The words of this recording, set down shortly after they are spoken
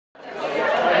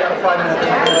5 minutes.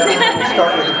 We'll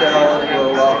start with the bell.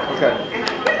 We'll, okay.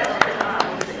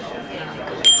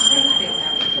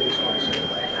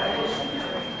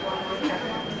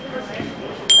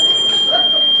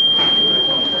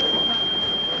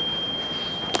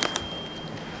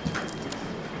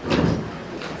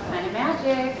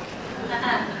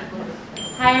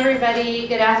 Hi everybody,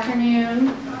 good afternoon.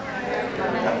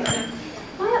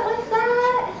 What was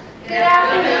that? Good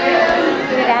afternoon.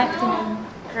 Good afternoon.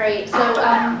 Great, so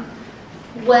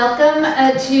welcome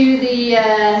to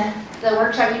the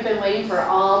workshop you've been waiting for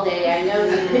all day. I know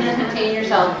you couldn't contain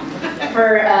yourself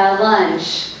for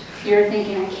lunch. You're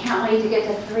thinking, I can't wait to get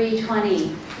to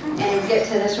 3:20 and get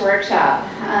to this workshop.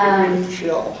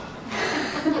 Chill.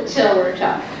 Chill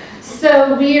workshop.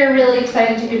 So we are really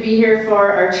excited to be here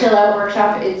for our Chill Out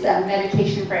workshop. It's a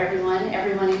meditation for everyone.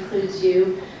 Everyone includes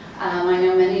you. I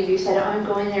know many of you said, oh, I'm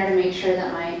going there to make sure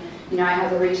that I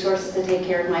have the resources to take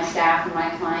care of my staff and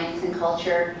my clients and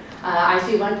culture. I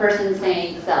see one person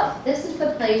saying to self, this is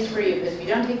the place for you, because if you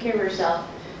don't take care of yourself,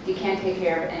 you can't take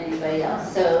care of anybody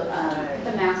else. So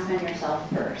put the mask on yourself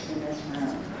first in this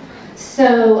room.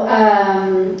 So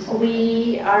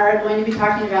we are going to be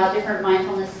talking about different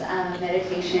mindfulness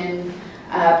meditation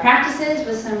practices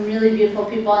with some really beautiful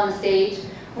people on the stage.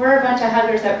 We're a bunch of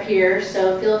huggers up here,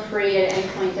 so feel free at any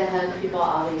point to hug people.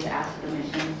 Always ask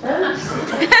permission first.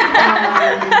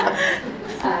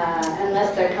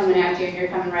 Unless they're coming at you and you're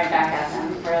coming right back at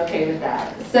them. We're okay with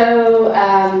that. So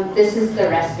this is the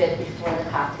respite before the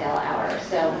cocktail hour.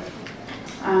 So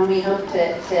we hope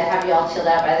to have you all chilled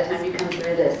out by the time you come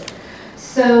through this.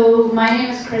 So my name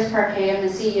is Parque. I'm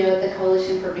the CEO of the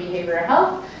Coalition for Behavioral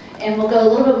Health, and we'll go a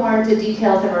little bit more into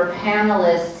details of our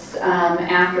panelists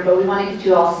after, but we want to get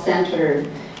you all centered.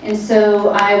 And so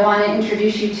I want to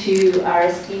introduce you to our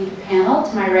esteemed panel.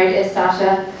 To my right is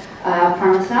Sasha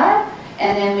Parmasad,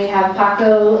 and then we have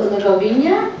Paco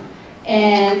Lugovina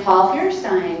and Paul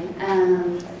Feuerstein.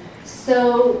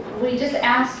 So we just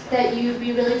ask that you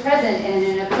be really present, and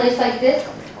in a place like this,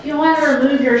 if you want to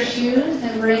remove your shoes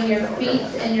and bring your feet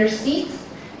and your seats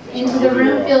into the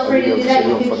room, feel free to do that.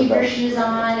 You can keep your shoes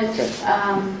on.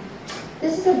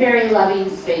 This is a very loving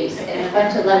space and a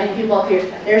bunch of loving people up here.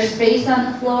 There's space on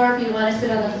the floor if you want to sit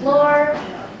on the floor.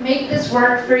 Make this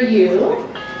work for you.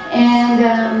 And,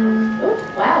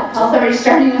 oh, wow, Paul's already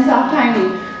starting us off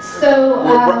timing. So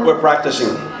we're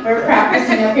practicing. We're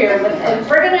practicing up here.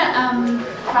 We're going to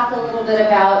talk a little bit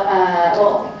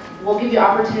about, we'll give you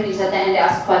opportunities at the end to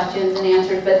ask questions and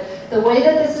answers, but the way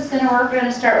that this is going to work, we're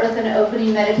going to start with an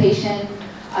opening meditation,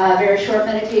 a very short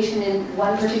meditation in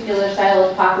one particular style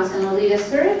which Paco is going to lead us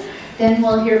through. Then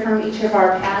we'll hear from each of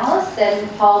our panelists, then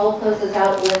Paul will close us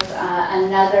out with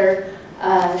another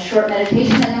short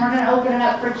meditation, and then we're going to open it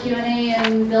up for Q&A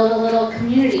and build a little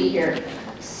community here.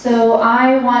 So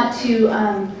I want to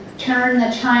turn the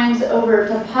chimes over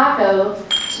to Paco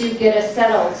to get us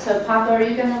settled. So Paco, are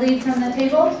you going to lead from the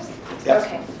table? Yep.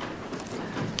 Okay.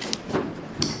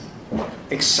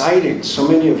 Excited, so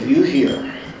many of you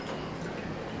here.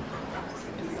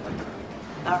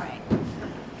 All right.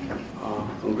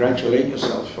 Congratulate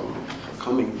yourselves for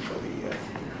coming,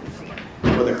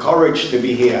 for the courage to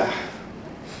be here.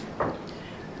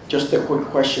 Just a quick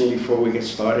question before we get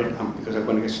started, because I'm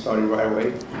going to get started right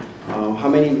away. How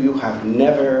many of you have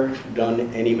never done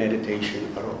any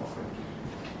meditation at all?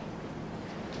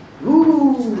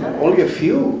 Ooh, only a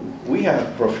few. We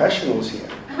have professionals here.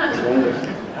 Wonderful.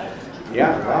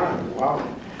 Yeah, wow.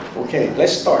 Okay,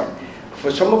 let's start. For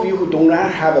some of you who do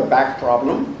not have a back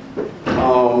problem,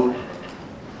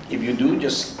 if you do,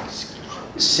 just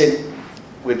sit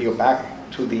with your back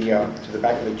to the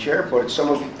back of the chair. But some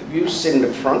of you sit in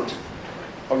the front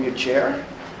of your chair,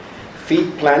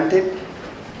 feet planted.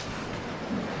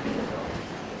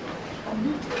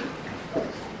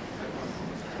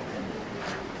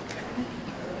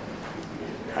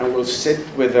 And we'll sit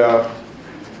with a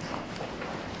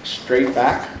straight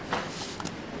back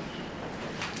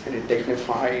in a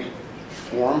dignified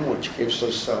form, which gives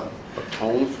us a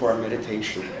tone for our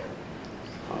meditation.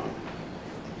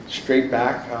 Straight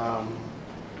back,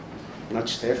 not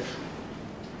stiff,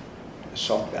 a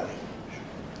soft belly.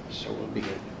 So we'll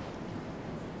begin.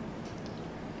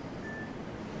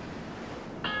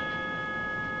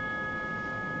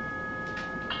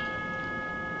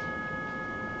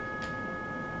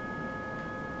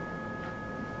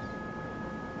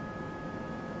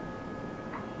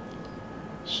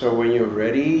 So when you're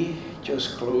ready,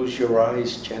 just close your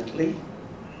eyes gently.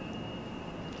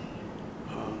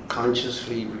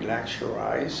 Consciously relax your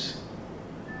eyes.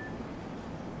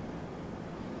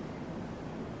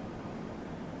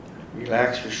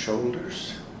 Relax your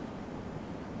shoulders.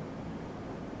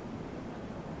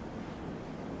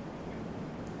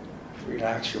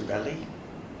 Relax your belly.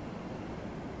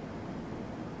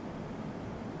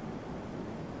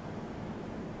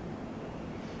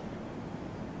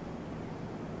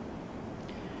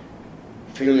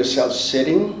 Feel yourself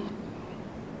sitting,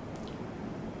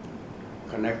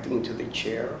 connecting to the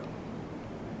chair.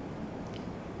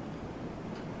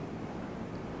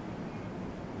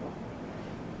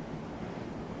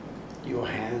 Your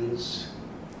hands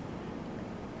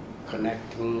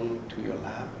connecting to your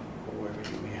lap, or wherever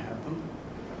you may have them.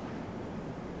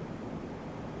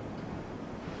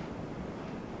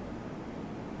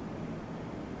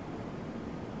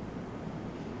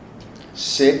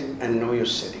 Sit and know you're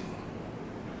sitting.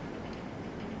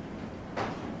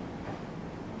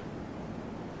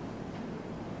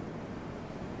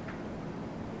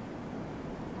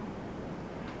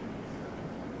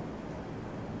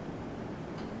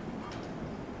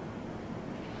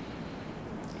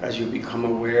 As you become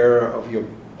aware of your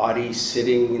body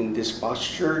sitting in this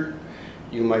posture,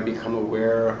 you might become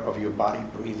aware of your body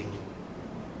breathing.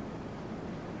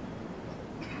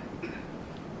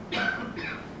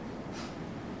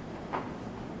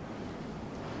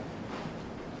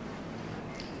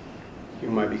 You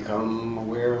might become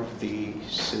aware of the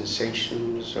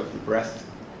sensations of the breath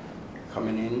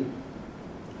coming in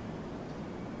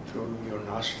through your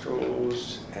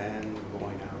nostrils and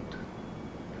going out.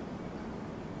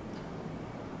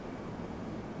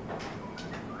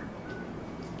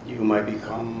 You might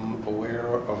become aware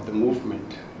of the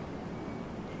movement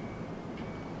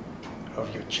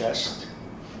of your chest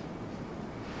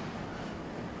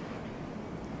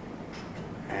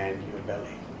and your belly.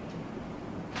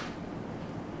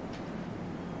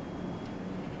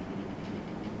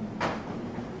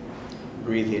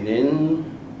 Breathing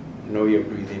in, know you're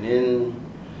breathing in.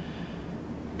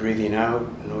 Breathing out,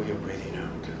 know you're breathing out.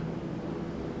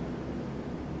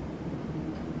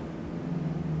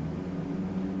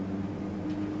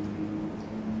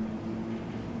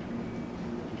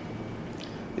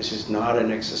 This is not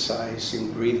an exercise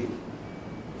in breathing.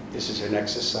 This is an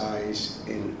exercise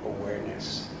in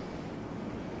awareness.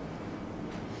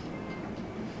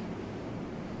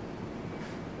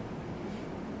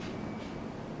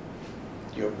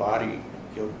 Your body,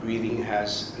 your breathing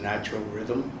has a natural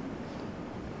rhythm.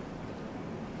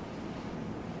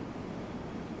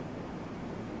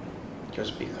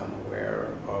 Just become aware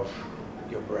of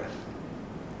your breath.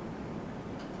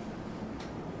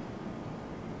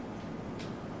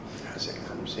 As it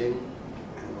comes in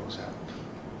and goes out.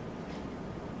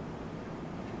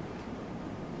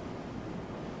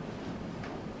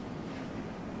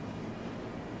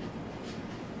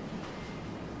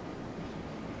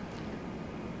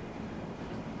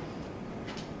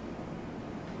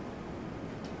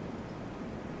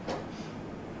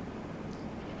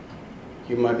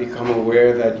 You might become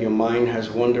aware that your mind has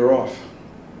wandered off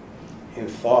in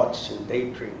thoughts, in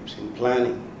daydreams, in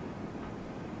planning.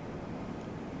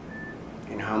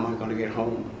 And how am I going to get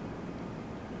home?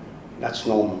 That's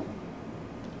normal.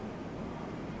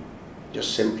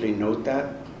 Just simply note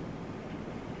that.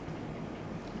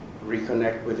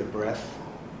 Reconnect with the breath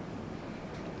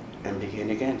and begin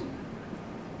again.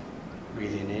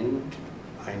 Breathing in,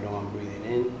 I know I'm breathing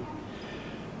in.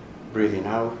 Breathing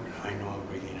out, I know I'm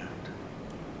breathing out.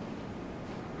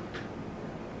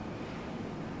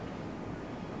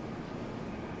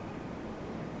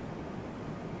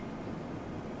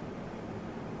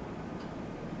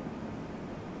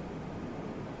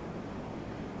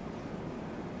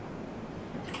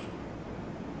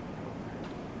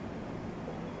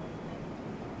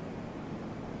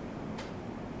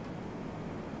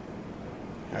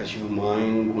 As your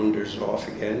mind wanders off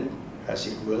again, as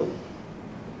it will,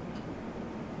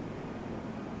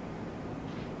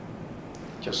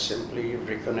 just simply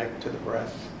reconnect to the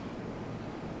breath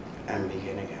and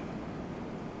begin again.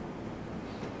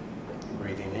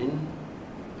 Breathing in,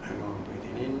 I know I'm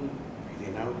breathing in.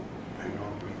 Breathing out, I know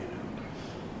I'm breathing out.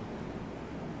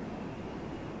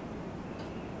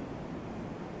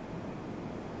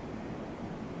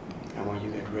 And when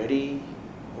you get ready,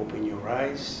 open your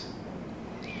eyes.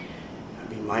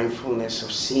 Be mindfulness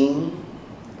of seeing.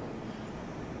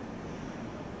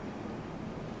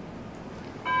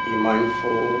 Be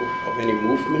mindful of any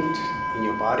movement in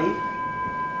your body.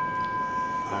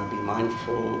 And be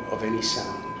mindful of any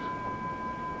sound.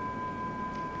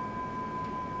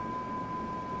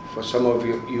 For some of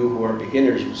you who are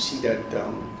beginners, you see that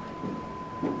the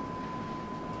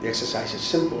exercise is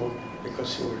simple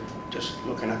because you're just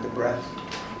looking at the breath.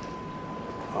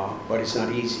 But it's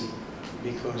not easy.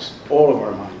 Because all of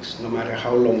our minds, no matter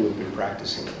how long we've been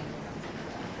practicing,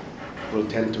 will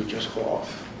tend to just go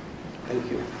off.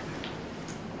 Thank you.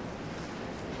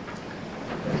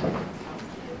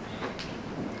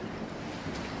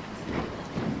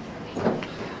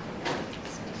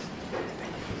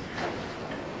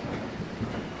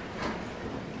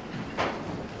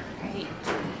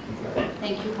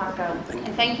 Thank you, Paco.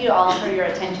 And thank you all for your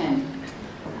attention.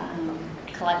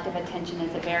 Collective attention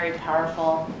is a very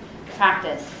powerful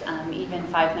practice. Even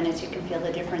 5 minutes, you can feel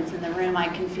the difference in the room. I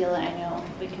can feel it. I know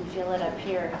we can feel it up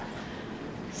here.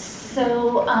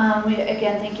 So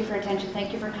again, thank you for attention.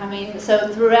 Thank you for coming. So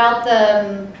throughout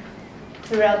the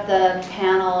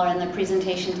panel and the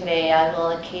presentation today, I will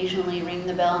occasionally ring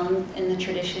the bell in the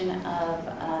tradition of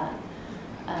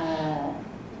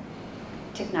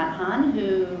Thich Nhat Hanh,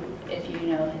 who, if you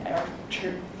know, are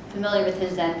familiar with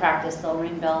his Zen practice, they'll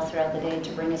ring bells throughout the day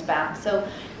to bring us back. So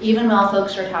even while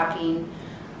folks are talking,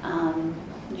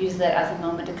 use that as a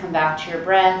moment to come back to your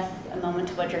breath, a moment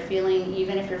to what you're feeling,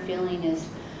 even if your feeling is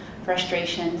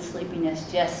frustration, sleepiness.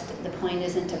 Just the point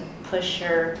isn't to push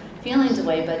your feelings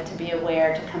away, but to be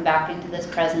aware, to come back into this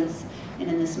presence and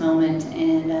in this moment.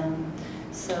 And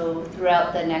so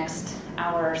throughout the next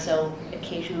hour or so,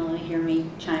 occasionally hear me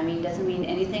chiming. Doesn't mean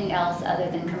anything else other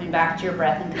than coming back to your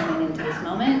breath and coming into this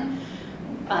moment,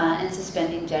 and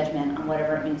suspending judgment on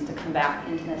whatever it means to come back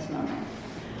into this moment.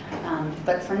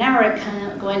 But for now,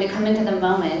 we're going to come into the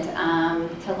moment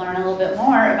to learn a little bit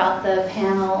more about the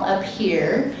panel up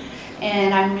here.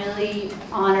 And I'm really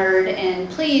honored and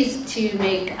pleased to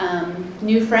make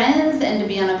new friends and to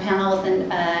be on a panel with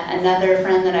another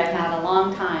friend that I've had a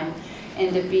long time,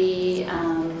 and to be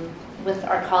with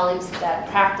our colleagues that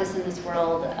practice in this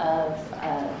world of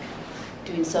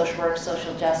doing social work,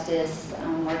 social justice,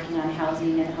 working on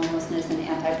housing and homelessness and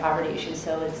anti-poverty issues.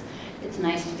 So it's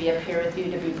nice to be up here with you,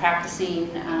 to be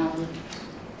practicing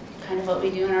kind of what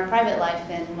we do in our private life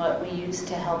and what we use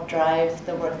to help drive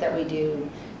the work that we do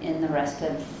in the rest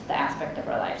of the aspect of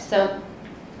our life. So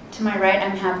to my right,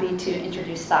 I'm happy to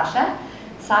introduce Sasha.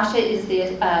 Sasha is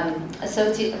the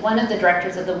one of the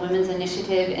directors of the Women's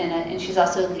Initiative, and she's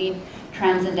also lead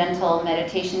transcendental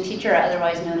meditation teacher,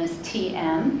 otherwise known as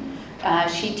TM.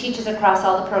 She teaches across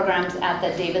all the programs at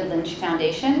the David Lynch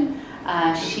Foundation.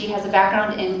 She has a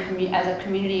background as a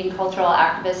community and cultural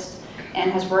activist,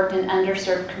 and has worked in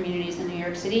underserved communities in New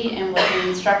York City, and was an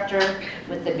instructor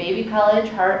with the Baby College,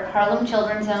 Harlem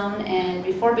Children's Zone, and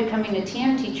before becoming a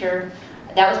TM teacher,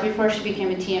 that was before she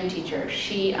became a TM teacher.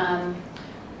 She,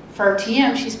 for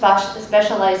TM, she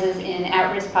specializes in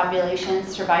at-risk populations,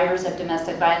 survivors of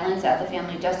domestic violence at the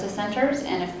Family Justice Centers,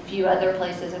 and a few other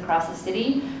places across the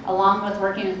city, along with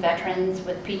working with veterans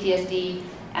with PTSD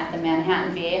at the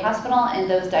Manhattan VA Hospital, and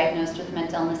those diagnosed with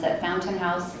mental illness at Fountain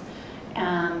House,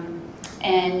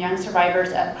 and young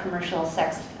survivors of commercial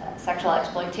sexual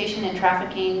exploitation and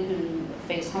trafficking who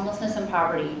face homelessness and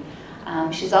poverty.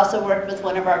 She's also worked with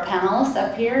one of our panelists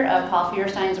up here, Paul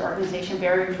Feuerstein's organization,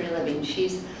 Barrier-Free Living.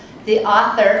 She's the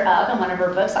author of, in one of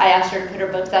her books, I asked her to put her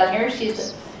books out here,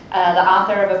 she's the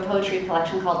author of a poetry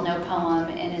collection called No Poem,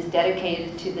 and is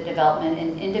dedicated to the development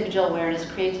in individual awareness,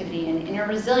 creativity, and inner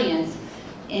resilience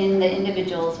in the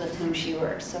individuals with whom she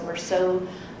works. So we're so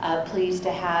pleased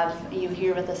to have you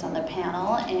here with us on the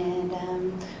panel, and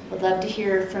would love to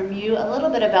hear from you a little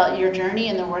bit about your journey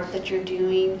and the work that you're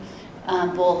doing,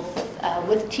 both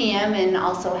with TM and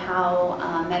also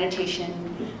how meditation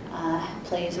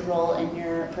plays a role in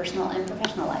your personal and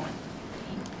professional life.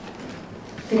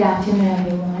 Good afternoon,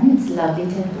 everyone. It's lovely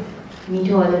to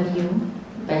meet all of you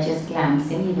by just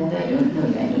glancing, even though I don't know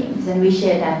your names, and we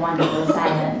share that wonderful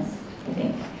silence, I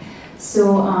think.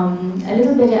 So a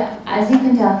little bit, as you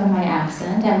can tell from my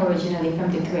accent, I'm originally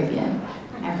from the Caribbean.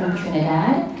 I'm from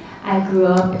Trinidad. I grew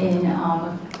up in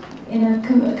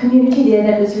a community there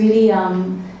that was really,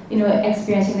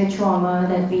 experiencing the trauma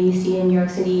that we see in New York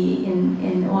City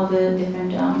in all the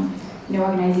different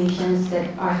organizations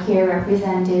that are here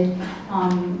represented,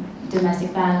 domestic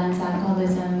violence,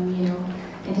 alcoholism,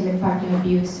 intimate partner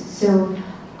abuse. So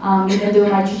even though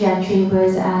my trajectory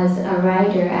was as a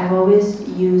writer, I've always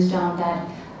used that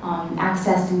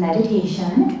access to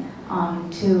meditation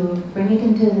to bring it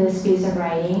into the space of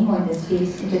writing, or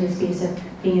into the space of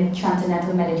being a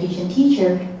transcendental meditation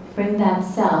teacher, bring that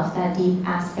self, that deep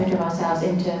aspect of ourselves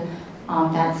into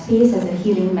that space as a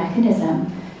healing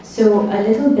mechanism. So a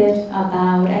little bit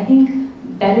about, I think,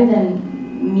 better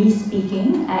than me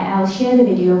speaking, I'll share the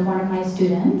video of one of my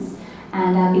students,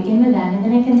 and I'll begin with that, and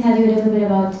then I can tell you a little bit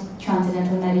about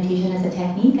transcendental meditation as a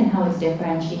technique and how it's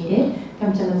differentiated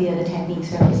from some of the other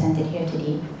techniques represented here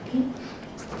today. Okay?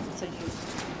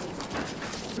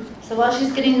 So while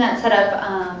she's getting that set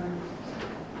up,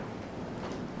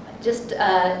 just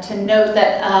to note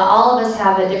that all of us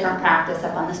have a different practice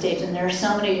up on the stage, and there are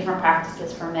so many different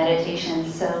practices for meditation.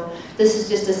 So this is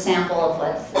just a sample of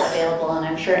what's available, and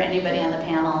I'm sure anybody on the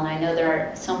panel, and I know there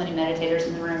are so many meditators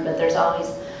in the room, but there's always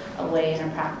a way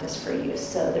and a practice for you.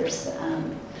 So there's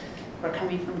we're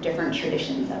coming from different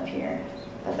traditions up here,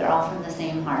 but they're all from the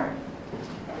same heart.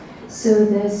 So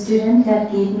the student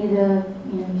that gave me the,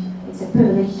 it's a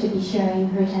privilege to be sharing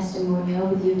her testimonial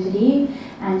with you today,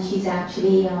 and she's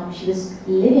actually, she was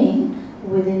living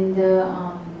within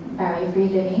the barrier-free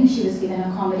living. She was given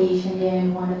accommodation there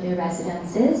in one of their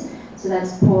residences, so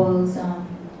that's Paul's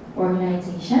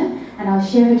organization, and I'll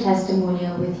share her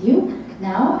testimonial with you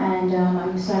now, and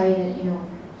I'm sorry that,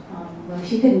 well,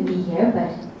 she couldn't be here,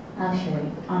 but I'll share it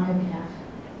on her behalf.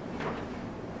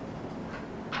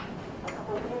 A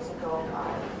couple of years ago,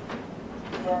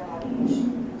 I began having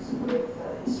issues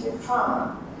with history of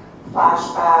trauma,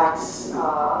 flashbacks,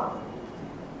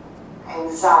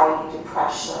 anxiety,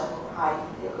 depression.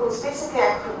 It was basically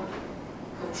I couldn't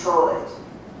control it.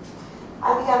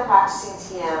 I began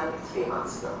practicing TM 3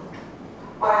 months ago.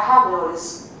 What I have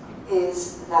noticed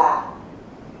is that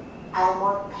I'm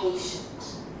more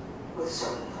patient with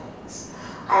certain things.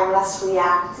 I'm less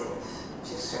reactive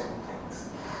to certain things.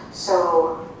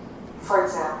 So, for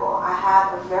example, I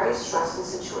had a very stressful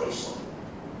situation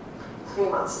 3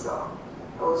 months ago.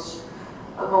 It was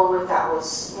a moment that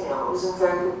was, it wasn't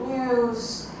very good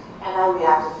news, and I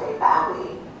reacted very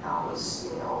badly. I was,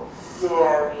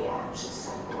 very anxious,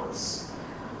 and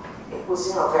it was,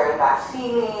 a very bad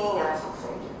feeling, and I felt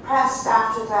very depressed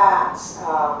after that.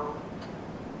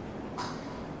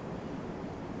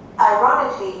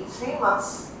 Ironically, 3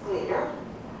 months later,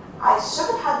 I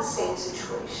sort of had the same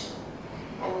situation,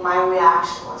 and my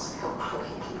reaction was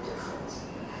completely different.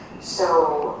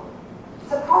 So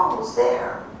the problem was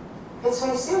there. It's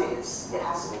very serious. It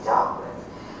has to be dealt with.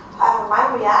 However,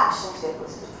 my reaction to it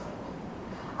was different.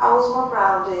 I was more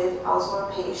grounded. I was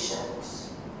more patient.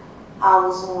 I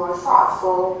was more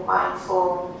thoughtful,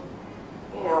 mindful,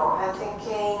 and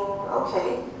thinking,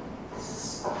 okay, this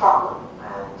is a problem,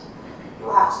 and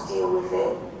you'll have to deal with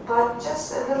it. But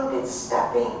just a little bit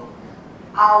stepping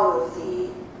out of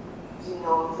the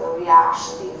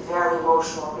reaction, the very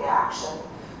emotional reaction,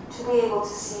 to be able to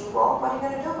see, well, what are you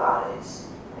going to do about it?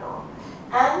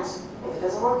 And if it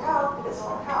doesn't work out, it doesn't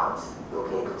work out. You'll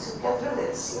be able to get through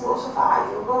this. You will survive.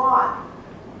 You'll go on.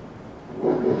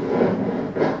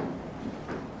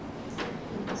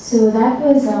 So that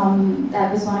was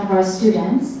one of our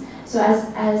students. So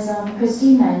as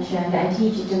Christy mentioned, I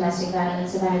teach domestic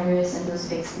violence survivors and those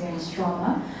who experience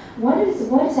trauma. What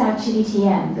is actually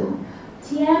TM though?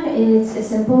 TM is a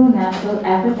simple, natural,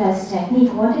 effortless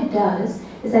technique. What it does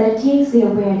is that it takes the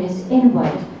awareness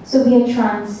inward. So we are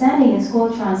transcending, it's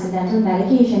called transcendental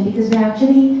meditation, because we're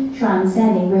actually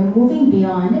transcending, we're moving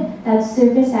beyond that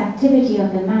surface activity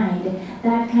of the mind,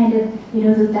 that kind of,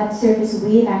 that surface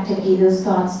wave activity, those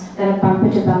thoughts that are bumper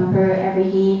to bumper every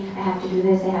day. I have to do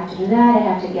this, I have to do that, I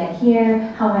have to get here,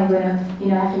 how am I going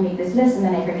to, I have to make this list, and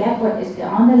then I forget what is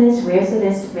on the list, where's the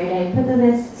list, where did I put the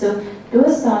list? So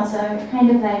those thoughts are kind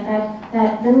of like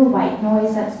that little white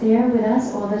noise that's there with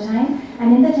us all the time.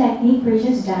 And in the technique, we're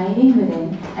just diving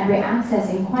within and we're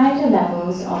accessing quieter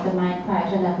levels of the mind,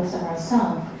 quieter levels of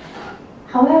ourselves.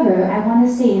 However, I want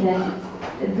to say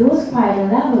that those quieter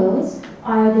levels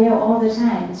are there all the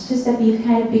time. It's just that we've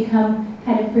kind of become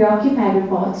preoccupied with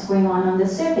what's going on the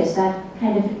surface, that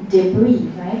kind of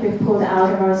debris, right? We're pulled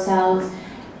out of ourselves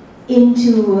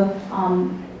into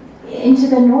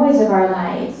the noise of our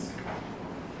lives.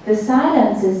 The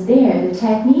silence is there. The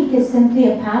technique is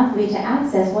simply a pathway to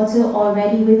access what's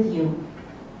already with you.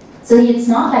 So it's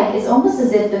not like, it's almost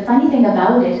as if the funny thing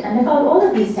about it, and about all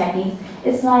of these techniques,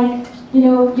 it's like,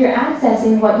 you're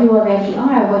accessing what you already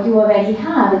are, what you already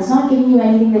have. It's not giving you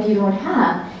anything that you don't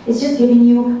have. It's just giving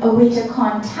you a way to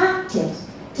contact it,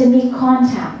 to make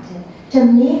contact, to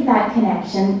make that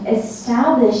connection,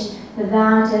 establish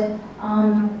that,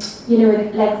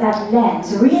 like that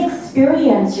lens,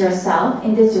 re-experience yourself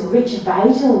in this rich,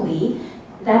 vital way.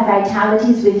 That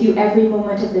vitality is with you every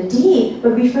moment of the day,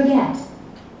 but we forget.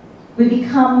 We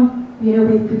become,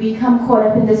 we become caught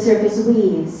up in the surface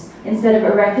waves instead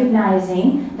of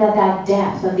recognizing that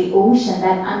depth of the ocean,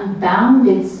 that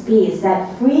unbounded space, that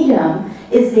freedom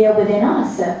is there within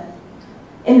us.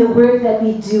 In the work that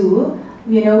we do,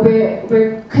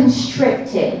 we're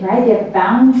constricted, right? There are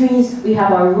boundaries, we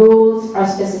have our roles, our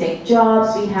specific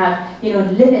jobs, we have,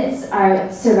 limits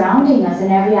are surrounding us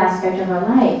in every aspect of our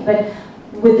life. But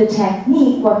with the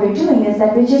technique, what we're doing is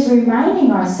that we're just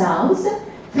reminding ourselves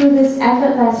through this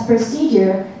effortless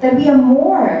procedure that we are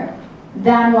more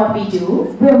than what we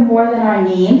do. We're more than our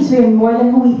names, we're more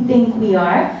than who we think we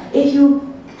are. If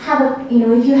you have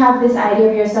if you have this idea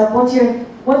of yourself,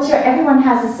 everyone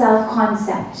has a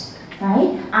self-concept.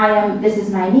 Right? This is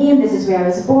my name, this is where I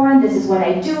was born, this is what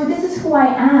I do, this is who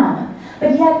I am.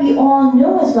 But yet we all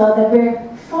know as well that we're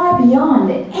far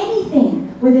beyond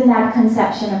anything within that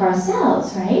conception of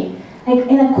ourselves, right? Like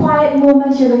in a quiet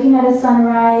moment, you're looking at a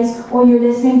sunrise, or you're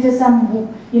listening to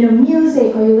some,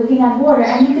 music, or you're looking at water,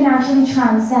 and you can actually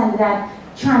transcend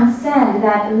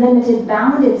that limited,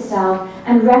 bounded self,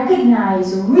 and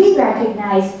recognize,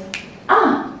 re-recognize,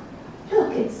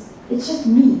 look, it's just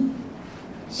me.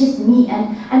 It's just me,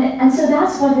 and so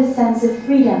that's what this sense of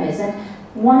freedom is. And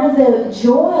one of the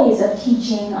joys of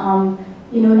teaching,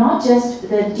 not just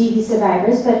the DV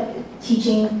survivors, but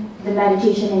teaching the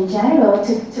meditation in general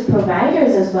to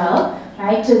providers as well,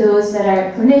 right? To those that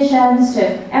are clinicians, to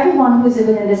everyone who's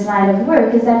within this line of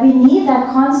work, is that we need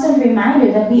that constant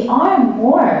reminder that we are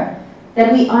more,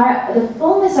 that we are, the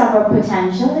fullness of our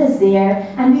potential is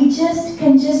there, and we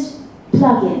can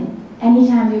plug in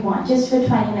anytime we want, just for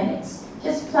 20 minutes.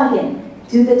 Just plug in,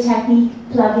 do the technique,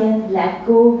 plug in, let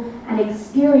go, and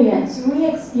experience,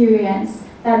 re-experience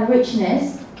that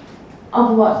richness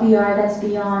of what we are that's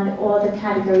beyond all the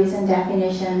categories and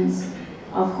definitions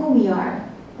of who we are,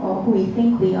 or who we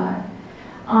think we are.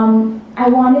 I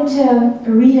wanted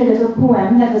to read a little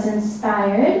poem that was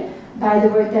inspired by the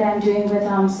work that I'm doing with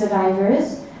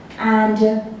survivors.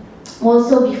 And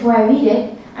also, before I read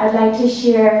it, I'd like to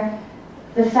share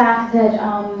the fact that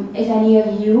if any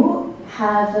of you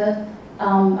have,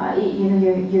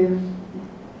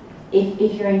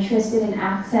 if you're interested in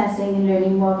accessing and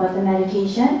learning more about the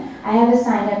meditation, I have a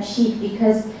sign-up sheet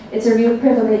because it's a real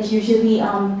privilege. Usually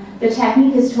the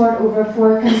technique is taught over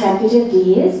 4 consecutive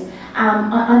days.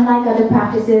 Unlike other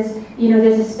practices,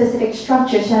 there's a specific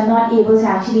structure, so I'm not able to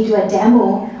actually do a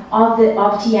demo of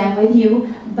TM with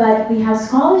you, but we have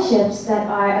scholarships that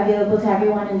are available to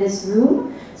everyone in this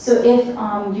room. So if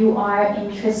you are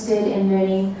interested in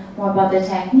learning more about the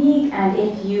technique, and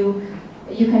if you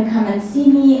can come and see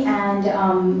me, and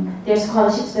there's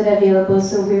scholarships that are available,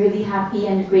 so we're really happy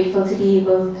and grateful to be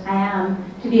able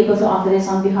to offer this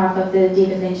on behalf of the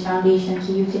David Lynch Foundation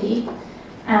to you today.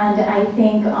 And I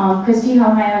think, Christy,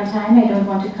 how am I on time? I don't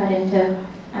want to cut into,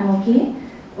 I'm okay?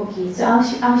 Okay, so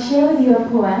I'll share with you a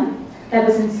poem that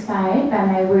was inspired by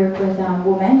my work with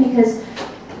women, because,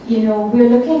 we're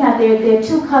looking at, there are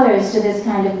 2 colors to this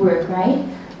kind of work, right?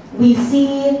 We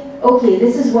see, okay,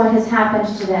 this is what has happened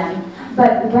to them.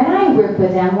 But when I work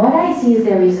with them, what I see is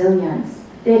their resilience,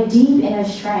 their deep inner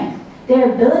strength,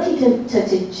 their ability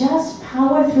to just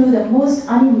power through the most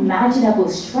unimaginable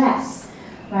stress,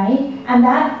 right? And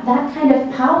that kind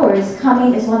of power is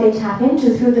what they tap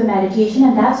into through the meditation,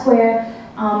 and that's where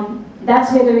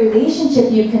the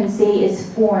relationship, you can say,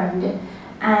 is formed.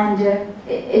 And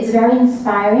it's very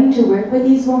inspiring to work with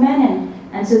these women,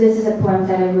 and so this is a poem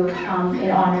that I wrote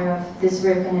in honor of this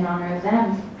work and in honor of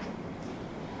them.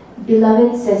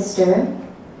 Beloved sister,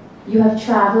 you have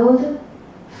traveled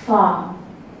far,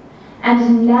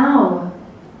 and now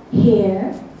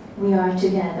here we are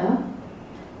together,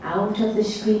 out of the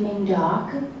screaming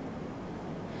dark.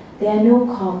 There are no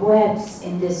cobwebs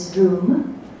in this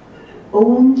room,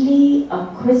 only a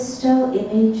crystal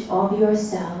image of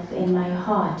yourself in my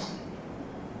heart.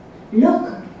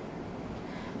 Look,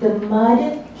 the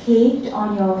mud caked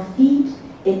on your feet,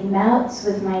 it melts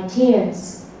with my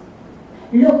tears.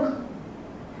 Look,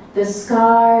 the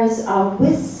scars are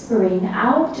whispering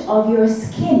out of your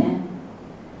skin.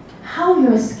 How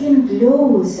your skin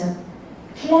glows,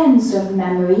 cleansed of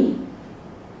memory.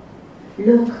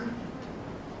 Look,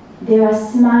 there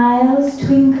are smiles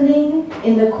twinkling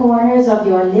in the corners of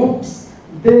your lips,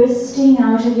 bursting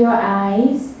out of your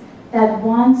eyes, that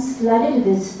once flooded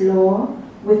this floor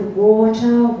with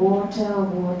water, water,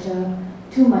 water,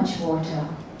 too much water,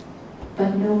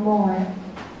 but no more.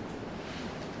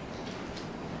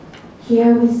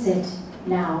 Here we sit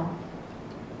now.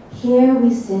 Here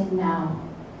we sit now.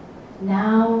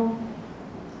 Now,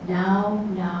 now,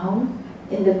 now,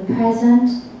 in the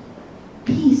present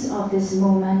peace of this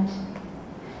moment,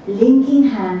 linking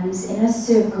hands in a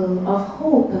circle of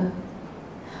hope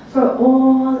for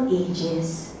all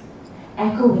ages,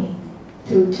 echoing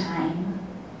through time.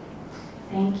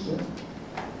 Thank you.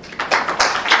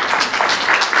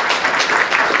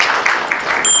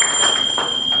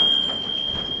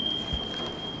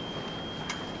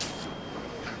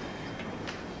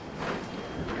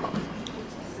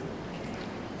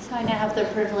 So I now have the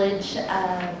privilege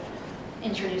of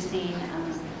introducing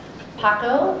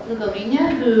Paco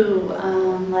Lugovina, who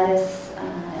led us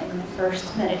in the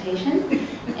first meditation.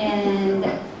 And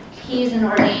he's an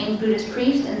ordained Buddhist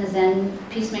priest in the Zen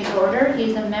Peacemaker order.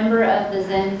 He's a member of the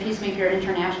Zen Peacemaker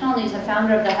International, and he's a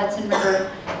founder of the Hudson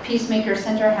River Peacemaker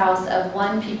Center House of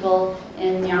One People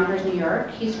in Yonkers, New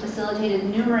York. He's facilitated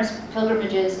numerous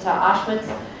pilgrimages to Auschwitz,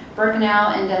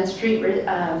 Birkenau and done street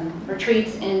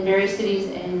retreats in various cities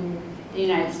in the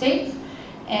United States.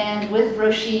 And with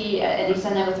Roshi, and he's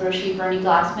done that with Roshi, Bernie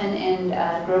Glassman, and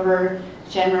Grover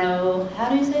Genro, how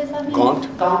do you say his last name?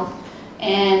 Gaunt.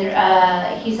 And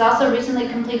he's also recently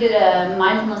completed a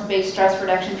mindfulness-based stress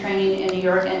reduction training in New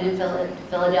York and in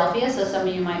Philadelphia, so some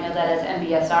of you might know that as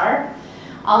MBSR.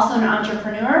 Also an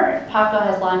entrepreneur, Paco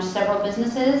has launched several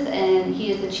businesses, and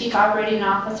he is the Chief Operating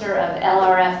Officer of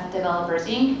LRF Developers,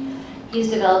 Inc.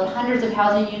 He's developed hundreds of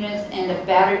housing units and a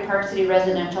Battery Park City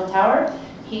residential tower.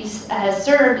 He has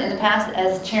served in the past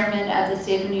as chairman of the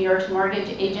State of New York's mortgage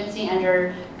agency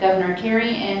under Governor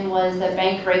Carey, and was the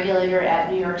bank regulator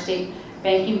at New York State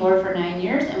Banking Board for 9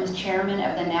 years, and was chairman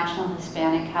of the National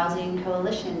Hispanic Housing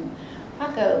Coalition.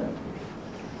 Paco.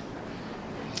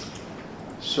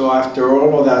 So after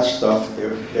all of that stuff,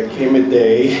 there came a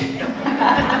day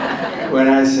when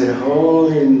I said,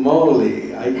 holy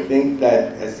moly, I think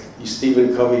that, as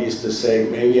Stephen Covey used to say,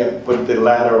 maybe I put the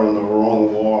ladder on the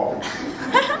wrong wall.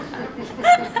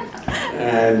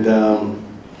 And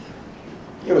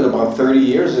it was about 30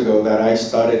 years ago that I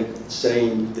started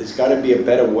saying, there's got to be a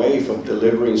better way for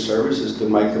delivering services to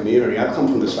my community. I come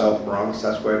from the South Bronx,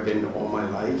 that's where I've been all my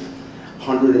life.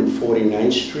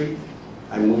 149th Street.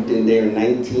 I moved in there in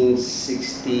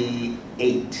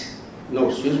 1968. No,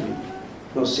 excuse me.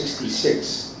 No,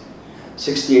 66.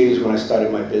 68 is when I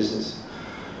started my business.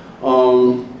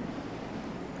 Some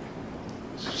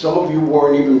of you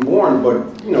weren't even born,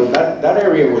 but you know that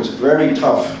area was very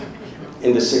tough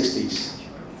in the 60s.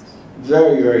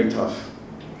 Very, very tough.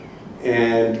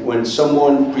 And when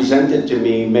someone presented to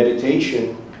me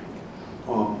meditation,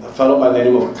 a fellow by the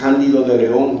name of Cándido de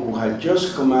León, who had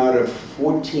just come out of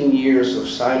 14 years of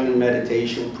silent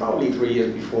meditation, probably 3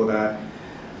 years before that,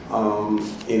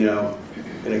 in a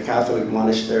Catholic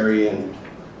monastery, and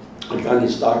got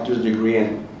his doctor's degree,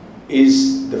 and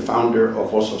is the founder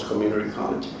of Osos Community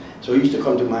College. So he used to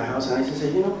come to my house, and I used to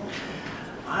say, you know,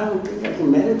 I don't think I can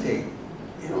meditate.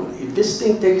 You know, if this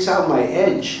thing takes out my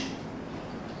edge,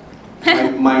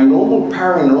 my normal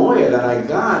paranoia that I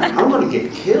got, I'm going to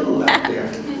get killed out there.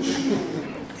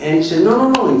 And he said,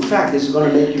 no, in fact, this is going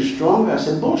to make you stronger. I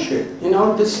said, bullshit. You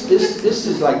know, this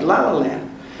is like La La Land.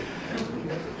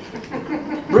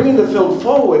 Bringing the film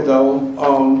forward, though,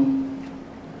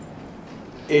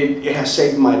 it has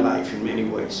saved my life in many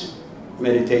ways,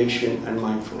 meditation and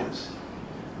mindfulness.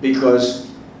 Because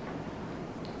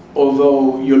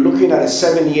although you're looking at a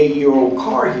 78-year-old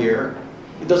car here,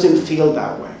 it doesn't feel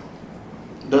that way.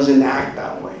 It doesn't act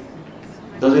that way.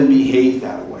 It doesn't behave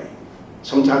that way.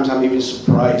 Sometimes I'm even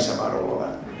surprised about all of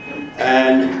that.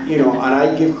 And, you know, and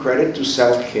I give credit to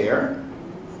self-care.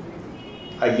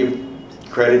 I give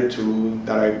credit to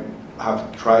that I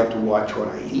have tried to watch what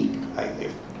I eat. I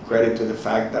give credit to the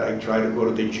fact that I try to go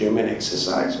to the gym and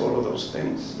exercise, all of those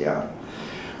things, yeah.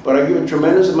 But I give a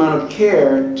tremendous amount of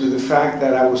care to the fact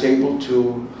that I was able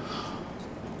to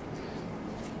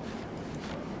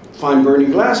find Bernie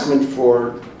Glassman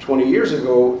for 20 years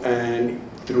ago, and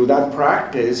through that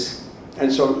practice,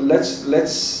 and so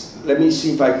let me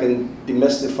see if I can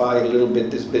demystify a little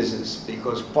bit this business,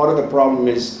 because part of the problem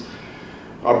is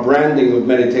our branding with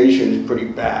meditation is pretty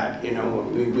bad. You know,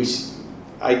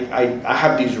 I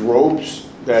have these robes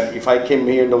that if I came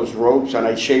here in those robes and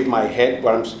I shave my head,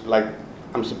 what I'm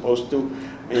supposed to,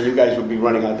 and you guys would be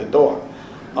running out the door.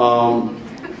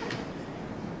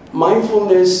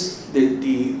 Mindfulness,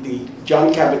 the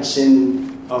John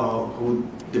Kabat-Zinn, who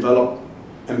developed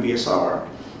MBSR,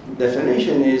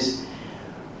 definition is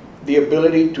the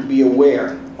ability to be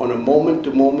aware on a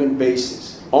moment-to-moment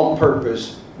basis, on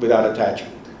purpose, without attachment.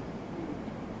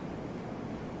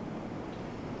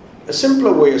 A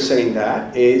simpler way of saying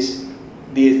that is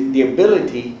the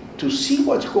ability to see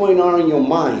what's going on in your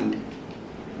mind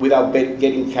without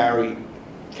getting carried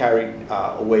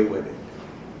away with it.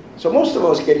 So most of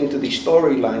us get into these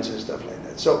storylines and stuff like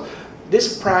that. So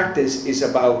this practice is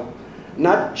about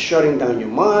not shutting down your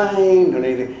mind or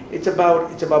anything. It's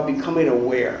about becoming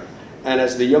aware. And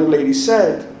as the young lady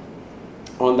said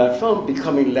on that film,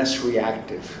 becoming less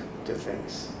reactive to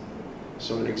things.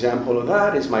 So an example of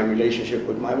that is my relationship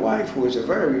with my wife, who is a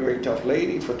very, very tough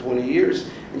lady for 20 years.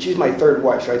 And she's my third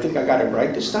wife, so I think I got it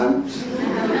right this time.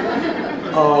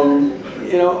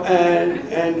 You know,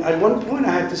 and at one point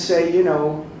I had to say, you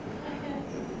know,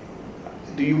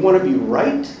 do you want to be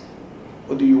right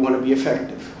or do you want to be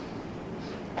effective?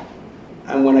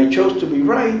 And when I chose to be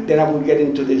right, then I would get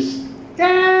into this,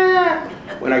 yeah.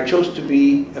 When I chose to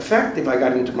be effective, I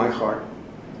got into my heart.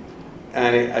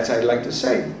 And as I like to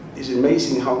say, it's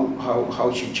amazing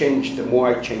how she changed the more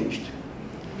I changed,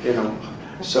 you know.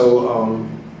 So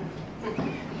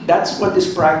that's what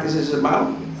this practice is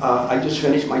about. I just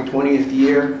finished my 20th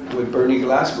year with Bernie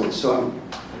Glasgow, so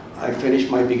I finished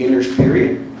my beginner's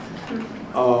period,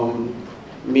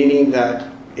 meaning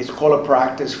that it's called a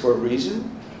practice for a reason,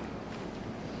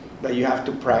 that you have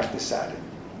to practice at it.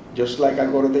 Just like I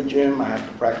go to the gym, I have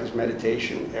to practice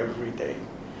meditation every day.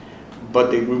 But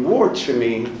the rewards for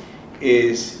me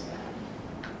is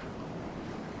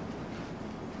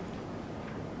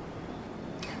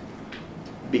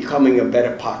becoming a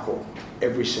better Paco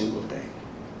every single day.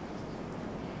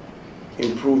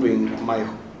 Improving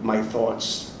my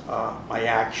thoughts, my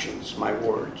actions, my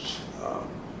words,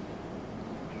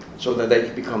 so that they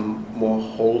can become more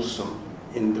wholesome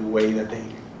in the way that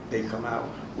they come out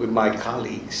with my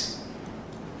colleagues,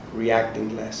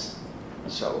 reacting less.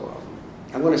 So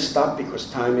I'm going to stop because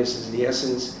time is the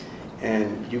essence,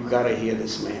 and you got to hear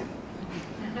this man.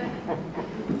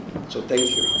 So thank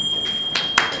you.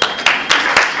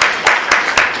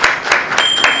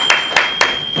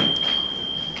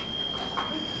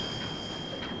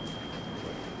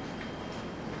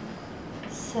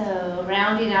 So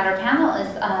rounding out our panel is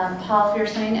Paul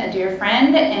Feuerstein, a dear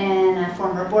friend and a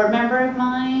former board member of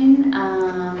mine,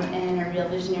 and a real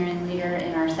visionary and leader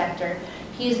in our sector.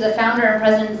 He's the founder and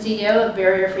president and CEO of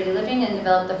Barrier-Free Living and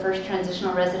developed the first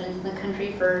transitional residence in the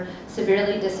country for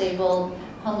severely disabled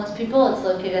homeless people. It's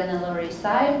located on the Lower East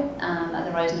Side,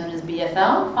 otherwise known as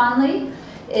BFL, fondly.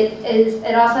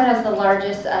 It also has the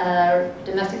largest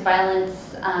domestic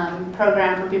violence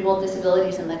program for people with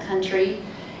disabilities in the country.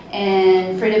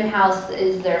 And Freedom House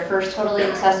is their first totally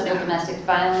accessible domestic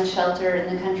violence shelter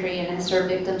in the country and has served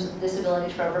victims with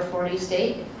disabilities for over 40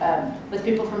 states, with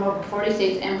people from over 40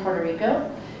 states and Puerto Rico.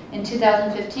 In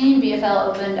 2015, BFL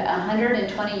opened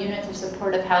 120 units of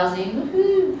supportive housing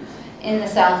in the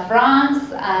South Bronx.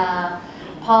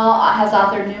 Paul has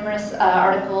authored numerous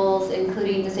articles,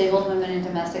 including Disabled Women in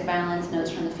Domestic Violence,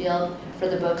 Notes from the Field, for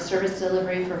the book Service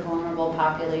Delivery for Vulnerable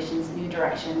Populations, New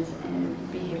Directions in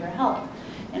Behavioral Health.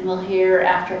 And we'll hear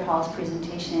after Paul's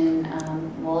presentation,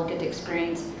 we'll get to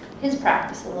experience his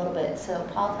practice a little bit. So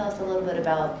Paul, tell us a little bit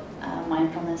about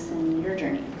mindfulness and your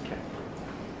journey. Okay.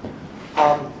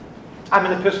 I'm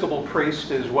an Episcopal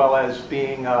priest as well as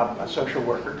being a social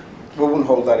worker. We won't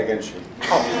hold that against you.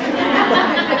 Oh.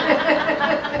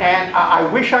 And I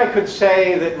wish I could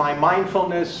say that my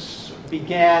mindfulness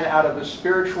began out of a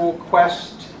spiritual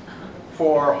quest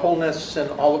for wholeness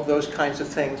and all of those kinds of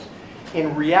things.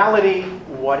 In reality,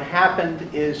 what happened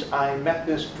is I met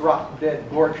this drop-dead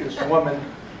gorgeous woman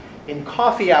in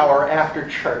coffee hour after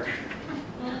church.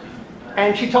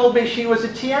 And she told me she was a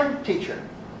TM teacher.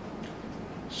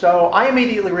 So I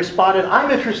immediately responded, I'm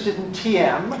interested in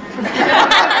TM.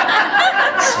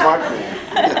 Smart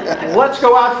man. Let's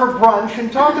go out for brunch and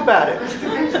talk about it.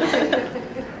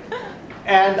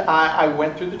 And I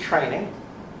went through the training.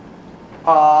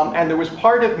 And there was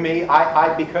part of me,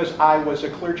 because I was a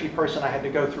clergy person, I had to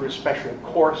go through a special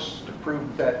course to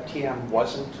prove that TM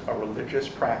wasn't a religious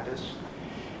practice.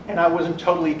 And I wasn't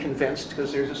totally convinced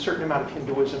because there's a certain amount of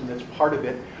Hinduism that's part of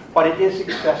it, but it is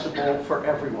accessible for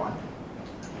everyone.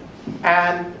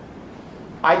 And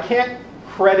I can't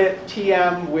credit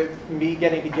TM with me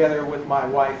getting together with my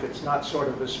wife. It's not sort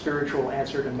of a spiritual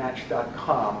answer to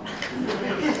Match.com.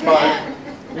 But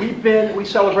we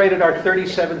celebrated our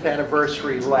 37th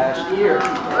anniversary last year.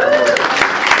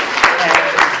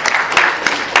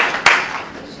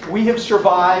 And we have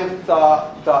survived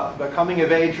the coming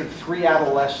of age of 3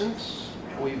 adolescents.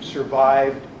 We've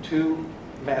survived 2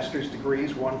 master's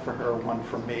degrees, one for her, one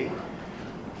for me.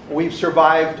 We've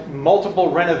survived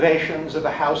multiple renovations of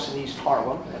a house in East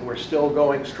Harlem, and we're still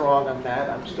going strong on that.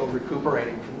 I'm still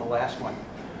recuperating from the last one.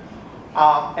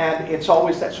 And it's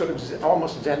always that sort of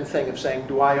almost Zen thing of saying,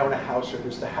 do I own a house or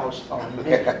does the house own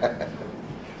me?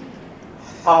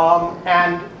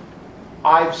 And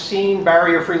I've seen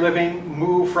Barrier-Free Living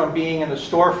move from being in the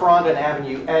storefront at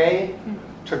Avenue A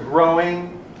to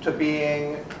growing to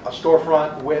being a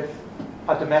storefront with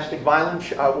a domestic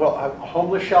violence, a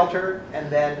homeless shelter, and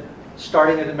then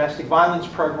starting a domestic violence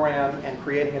program and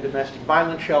creating a domestic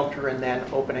violence shelter, and then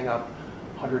opening up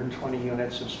 120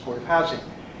 units of supportive housing.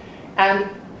 And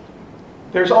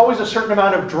there's always a certain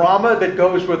amount of drama that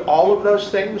goes with all of those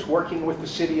things. Working with the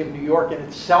city of New York in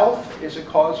itself is a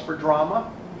cause for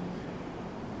drama.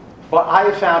 But I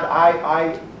have found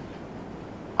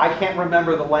I can't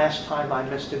remember the last time I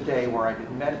missed a day where I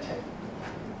didn't meditate,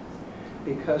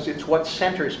 because it's what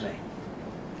centers me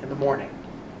in the morning.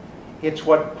 It's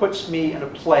what puts me in a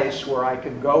place where I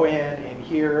can go in and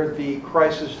hear the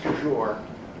crisis du jour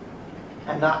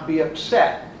and not be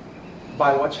upset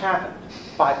by what's happened.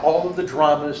 by all of the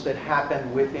dramas that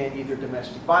happen within either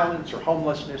domestic violence or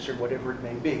homelessness or whatever it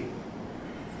may be.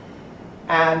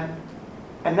 And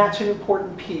that's an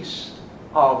important piece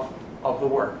of the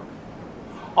work.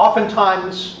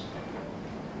 Oftentimes,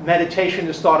 meditation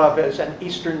is thought of as an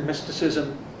Eastern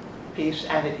mysticism piece,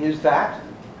 and it is that,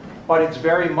 but it's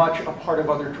very much a part of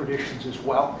other traditions as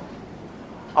well.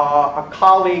 A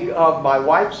colleague of my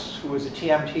wife's, who was a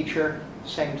TM teacher,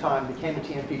 same time, became a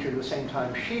TM teacher at the same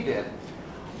time she did,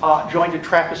 joined a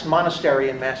Trappist monastery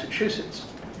in Massachusetts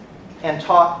and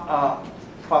taught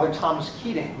Father Thomas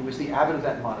Keating, who was the abbot of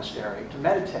that monastery, to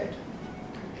meditate.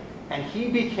 And he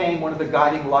became one of the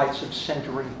guiding lights of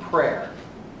centering prayer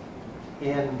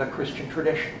in the Christian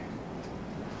tradition,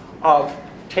 of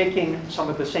taking some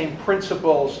of the same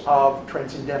principles of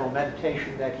transcendental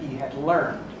meditation that he had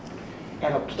learned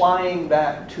and applying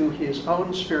that to his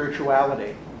own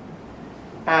spirituality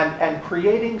and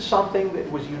creating something that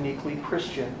was uniquely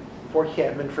Christian for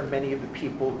him and for many of the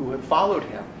people who have followed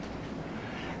him.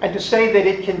 And to say that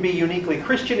it can be uniquely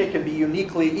Christian, it can be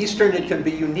uniquely Eastern, it can be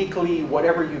uniquely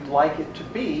whatever you'd like it to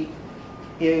be,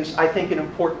 is, I think, an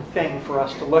important thing for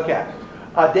us to look at.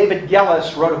 David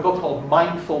Gellis wrote a book called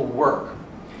Mindful Work.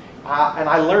 And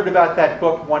I learned about that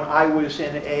book when I was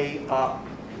in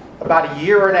about a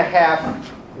year and a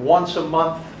half, once a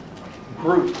month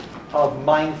group of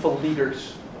mindful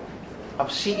leaders,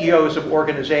 of CEOs of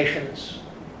organizations,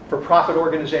 for-profit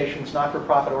organizations,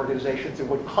 not-for-profit organizations, that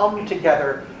would come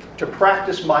together to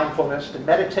practice mindfulness, to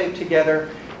meditate together,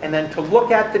 and then to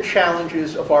look at the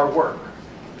challenges of our work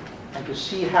and to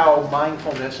see how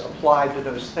mindfulness applied to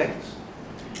those things.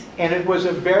 And it was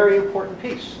a very important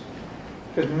piece,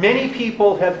 because many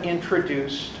people have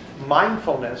introduced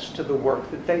mindfulness to the work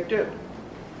that they do.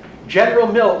 General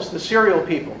Mills, the cereal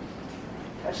people,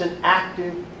 has an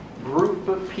active group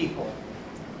of people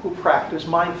who practice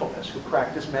mindfulness, who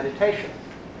practice meditation.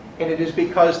 And it is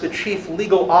because the chief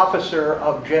legal officer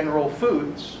of General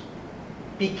Foods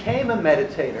became a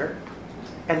meditator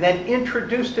and then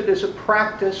introduced it as a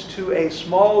practice to a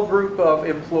small group of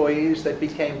employees that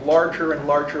became larger and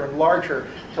larger and larger,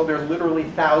 until there are literally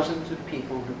thousands of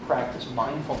people who practice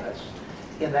mindfulness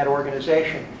in that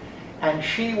organization. And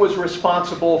she was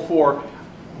responsible for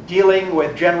dealing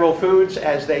with General Foods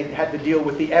as they had to deal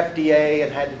with the FDA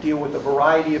and had to deal with a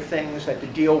variety of things, had to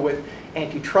deal with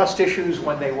antitrust issues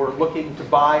when they were looking to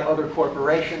buy other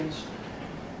corporations,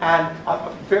 and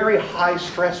a very high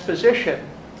stress position.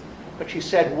 But she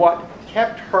said what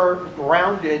kept her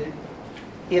grounded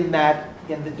in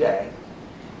the day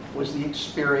was the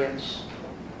experience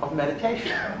of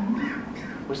meditation,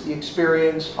 was the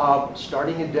experience of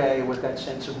starting a day with that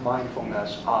sense of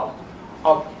mindfulness,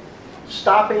 of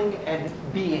stopping and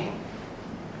being,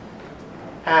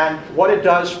 and what it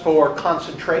does for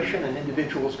concentration, an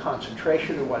individual's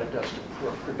concentration, or what it does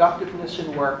for productiveness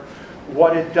in work,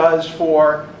 what it does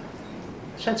for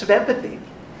a sense of empathy,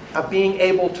 of being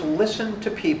able to listen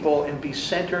to people and be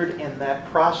centered in that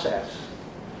process,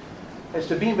 has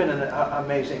to be been an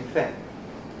amazing thing.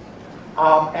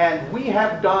 And we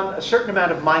have done a certain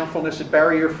amount of mindfulness at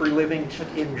Barrier-Free Living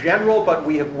in general, but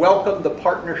we have welcomed the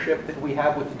partnership that we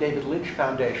have with the David Lynch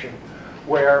Foundation,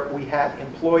 where we have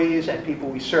employees and people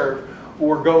we serve who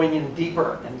are going in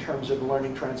deeper in terms of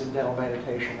learning transcendental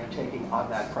meditation and taking on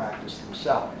that practice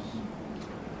themselves.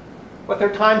 But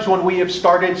there are times when we have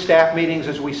started staff meetings,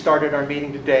 as we started our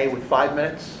meeting today, with 5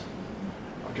 minutes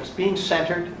of just being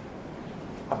centered,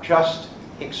 of just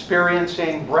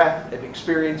experiencing breath, of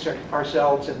experiencing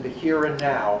ourselves in the here and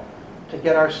now, to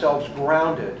get ourselves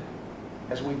grounded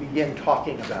as we begin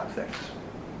talking about things.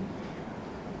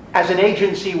 As an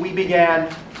agency, we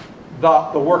began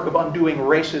the work of undoing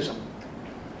racism,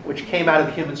 which came out of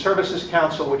the Human Services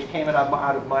Council, which came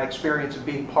out of my experience of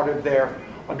being part of their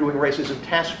Undoing Racism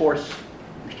Task Force,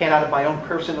 which came out of my own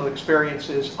personal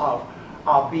experiences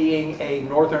of being a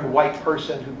northern white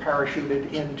person who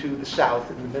parachuted into the South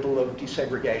in the middle of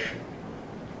desegregation.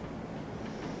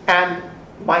 And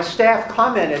my staff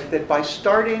commented that by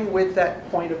starting with that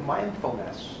point of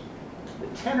mindfulness, the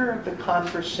tenor of the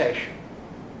conversation,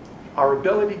 our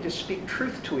ability to speak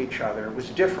truth to each other was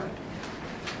different,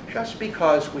 just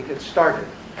because we had started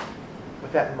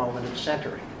with that moment of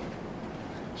centering.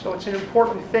 So it's an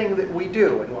important thing that we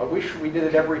do, and I wish we did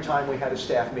it every time we had a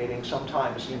staff meeting.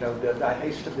 Sometimes, you know, the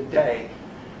haste of the day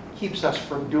keeps us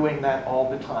from doing that all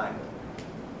the time.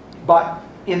 But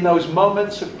in those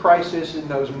moments of crisis, in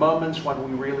those moments when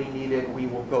we really need it, we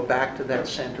will go back to that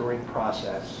centering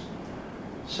process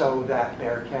so that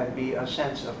there can be a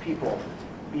sense of people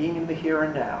being in the here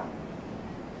and now.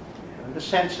 And the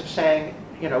sense of saying,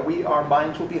 you know, our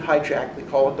minds will be hijacked. We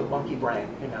call it the monkey brain.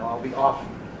 You know, I'll be off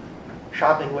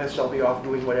shopping lists. I'll be off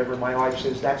doing whatever my wife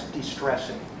says. That's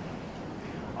de-stressing.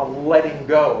 I'm letting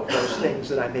go of those things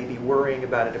that I may be worrying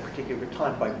about at a particular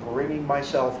time by bringing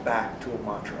myself back to a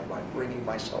mantra, by bringing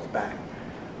myself back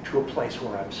to a place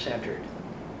where I'm centered.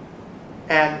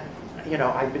 And, you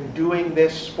know, I've been doing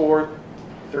this for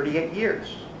 38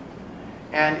 years.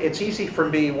 And it's easy for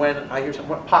me when I hear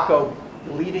someone, Paco,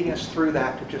 leading us through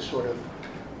that to just sort of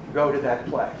go to that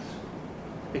place.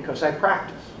 Because I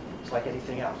practice. It's like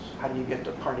anything else. How do you get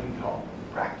to Carnegie Hall?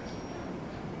 Practice.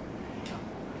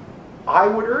 I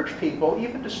would urge people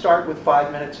even to start with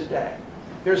 5 minutes a day.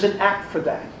 There's an app for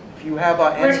that. If you have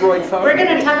an Android phone. We're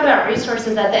going to talk about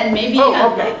resources at the end. Maybe.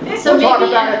 Okay. So we'll maybe, talk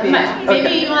about it at the end. maybe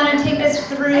Okay. you want to take us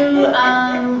through.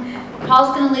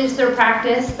 Paul's going to lead us through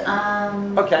practice.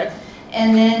 Okay.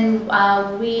 And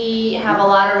then we have a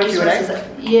lot of resources.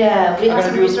 Q&A? Yeah, we have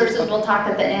some do- resources okay. we'll talk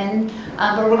at the end.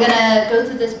 But we're going to go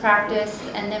through this practice,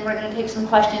 and then we're going to take some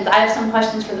questions. I have some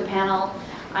questions for the panel.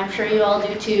 I'm sure you all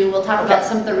do too. We'll talk about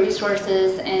some of the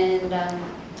resources and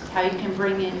how you can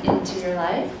bring it into your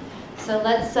life. So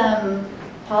let's,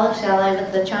 Paul, shall I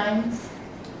with the chimes?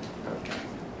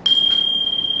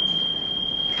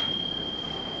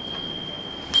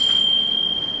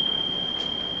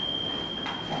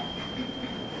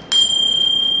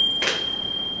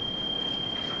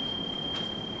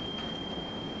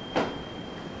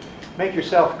 Make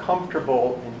yourself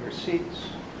comfortable in your seats.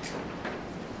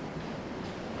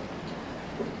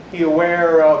 Be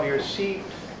aware of your seat.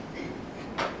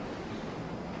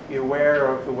 Be aware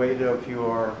of the weight of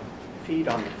your feet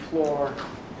on the floor.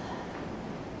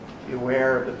 Be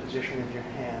aware of the position of your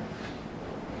hands.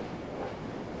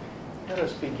 Let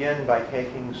us begin by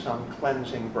taking some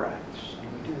cleansing breaths.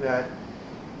 And we do that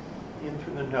in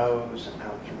through the nose and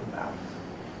out through the mouth.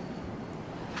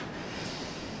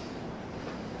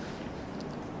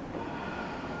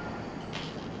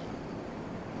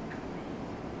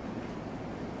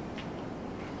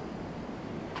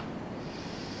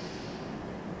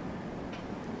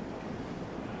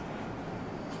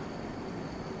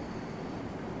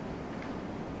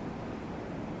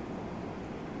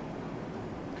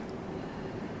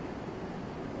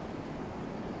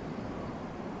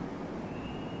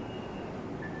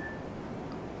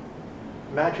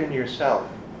 Imagine yourself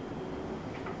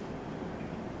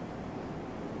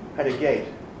at a gate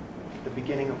at the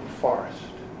beginning of a forest.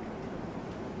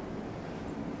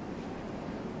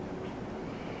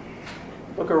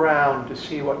 Look around to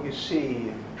see what you see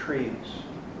in trees,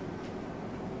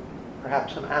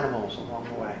 perhaps some animals along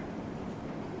the way.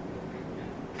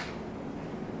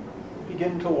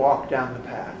 Begin to walk down the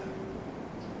path.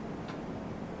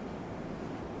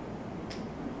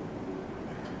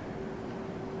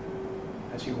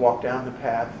 As you walk down the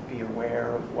path, be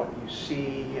aware of what you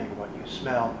see and what you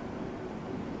smell.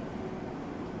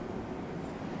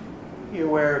 Be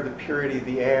aware of the purity of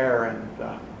the air and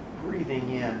the breathing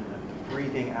in and the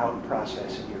breathing out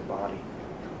process in your body.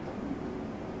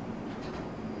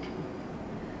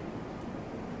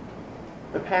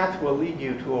 The path will lead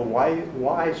you to a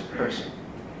wise person.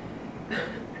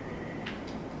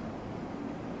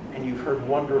 And you've heard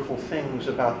wonderful things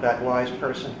about that wise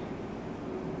person.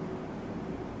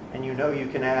 And you know you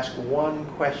can ask one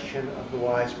question of the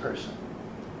wise person.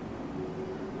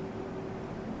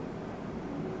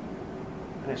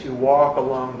 And as you walk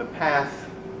along the path,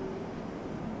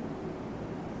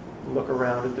 look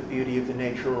around at the beauty of the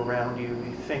nature around you,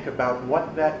 you think about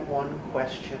what that one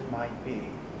question might be.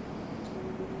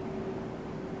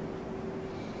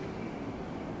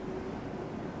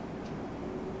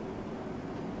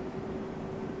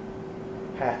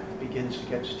 The path begins to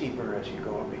get steeper as you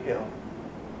go up a hill.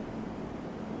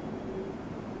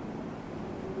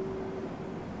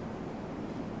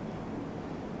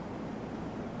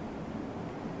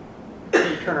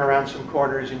 Turn around some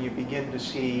corners and you begin to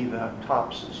see the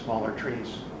tops of smaller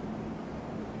trees.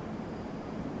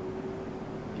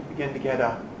 You begin to get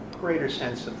a greater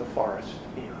sense of the forest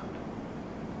beyond.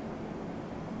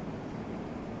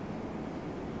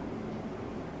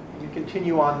 And you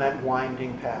continue on that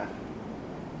winding path.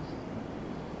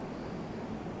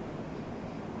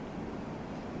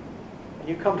 And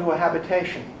you come to a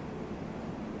habitation.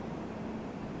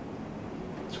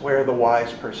 It's where the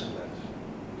wise person lives.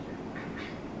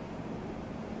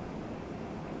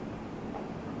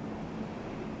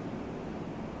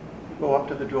 Go up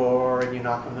to the door and you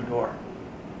knock on the door.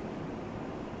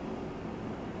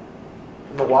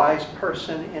 And the wise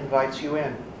person invites you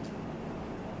in.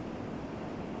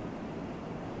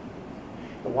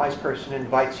 The wise person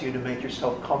invites you to make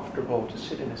yourself comfortable, to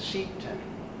sit in a seat and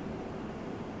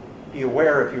Be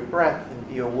aware of your breath and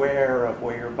be aware of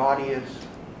where your body is.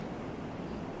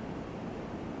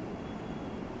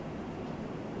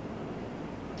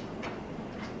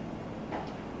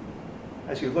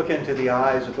 As you look into the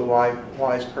eyes of the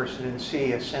wise person and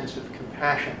see a sense of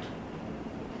compassion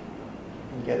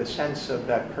and get a sense of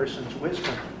that person's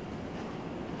wisdom,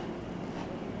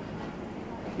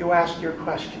 you ask your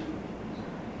question,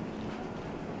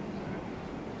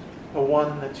 the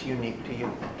one that's unique to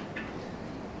you.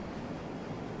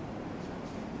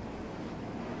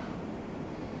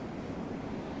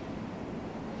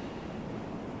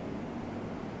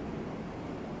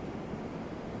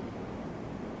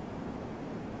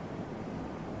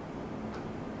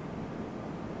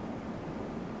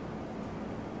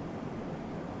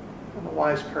 And the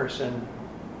wise person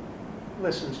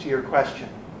listens to your question.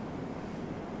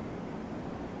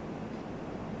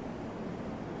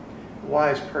 The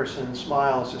wise person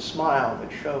smiles a smile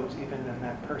that shows even in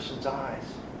that person's eyes.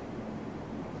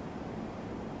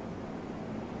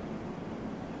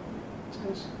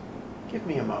 Says, give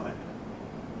me a moment.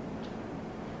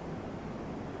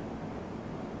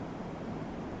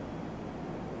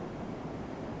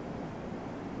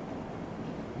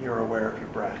 You're aware of your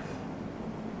breath.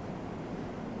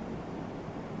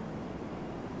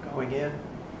 Going in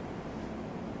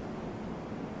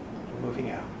and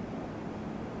moving out.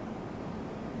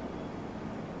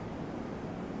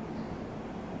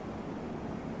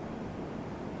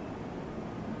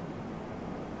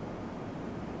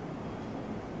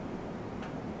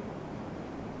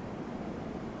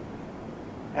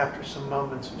 After some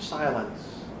moments of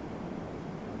silence,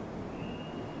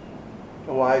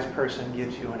 the wise person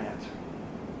gives you an answer.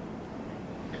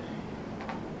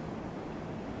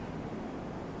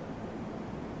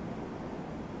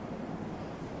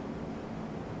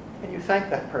 And you thank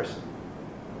that person.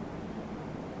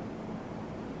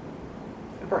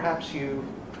 And perhaps you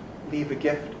leave a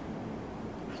gift,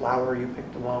 a flower you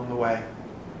picked along the way,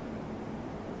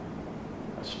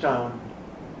 a stone,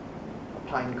 a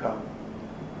pine cone,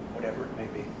 whatever it may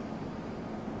be.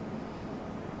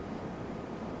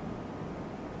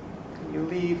 And you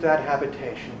leave that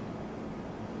habitation.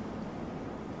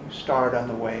 You start on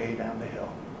the way down the hill.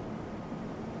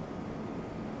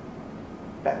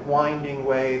 That winding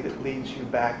way that leads you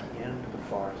back into the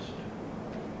forest.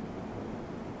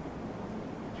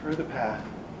 Through the path.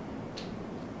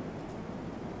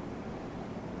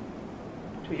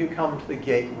 Till you come to the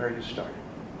gate where you started.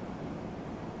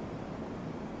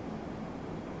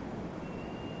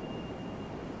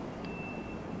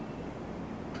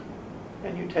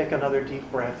 And you take another deep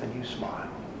breath and you smile.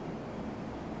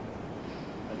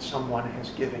 That someone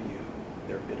has given you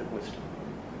their bit of wisdom.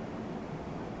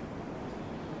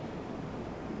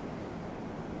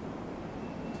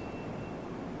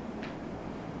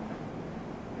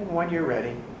 And when you're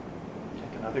ready,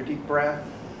 take another deep breath,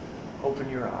 open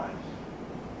your eyes,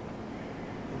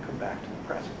 and come back to the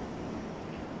present.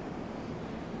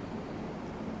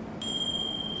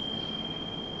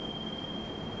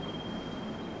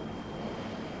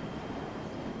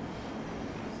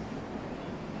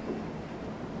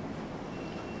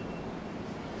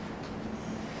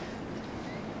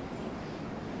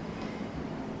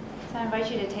 So I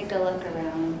invite you to take a look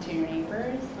around to your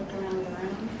neighbors, look around the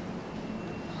room.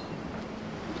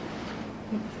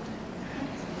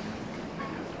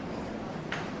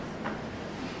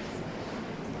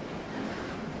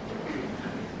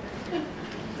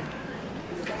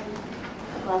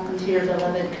 Welcome to your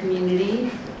beloved community.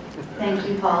 Thank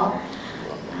you, Paul.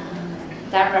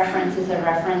 That reference is a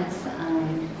reference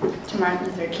to Martin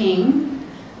Luther King,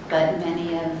 but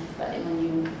many of, when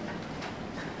you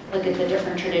look at the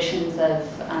different traditions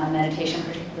of meditation,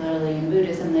 particularly in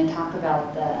Buddhism, they talk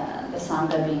about the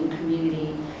Sangha being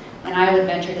community. And I would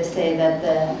venture to say that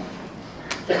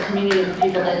the community of the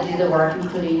people that do the work,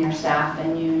 including your staff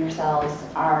and you yourselves,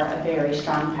 are a very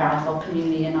strong, powerful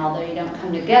community. And although you don't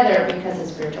come together because of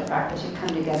spiritual practice, you come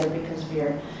together because of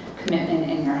your commitment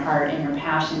and your heart and your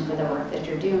passion for the work that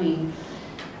you're doing.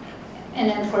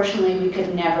 And unfortunately, we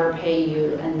could never pay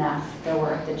you enough the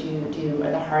work that you do or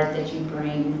the heart that you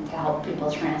bring to help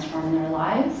people transform their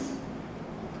lives.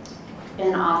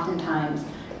 And oftentimes,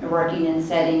 you're working in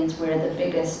settings where the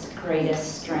biggest,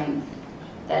 greatest strength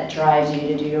that drives you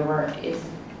to do your work is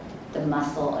the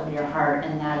muscle of your heart,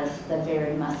 and that is the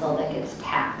very muscle that gets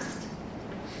taxed.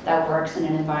 That works in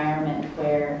an environment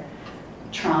where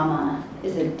trauma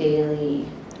is a daily,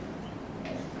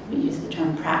 we use the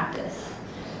term practice.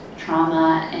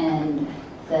 Trauma and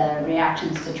the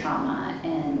reactions to trauma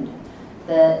and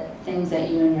the things that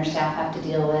you and your staff have to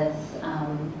deal with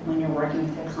when you're working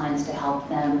with your clients to help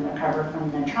them recover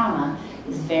from their trauma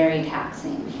is very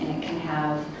taxing, and it can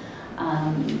have,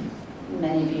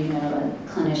 many of you know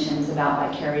clinicians about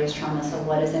vicarious trauma, so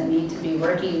what does it mean to be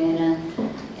working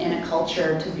in a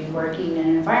culture, to be working in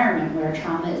an environment where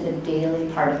trauma is a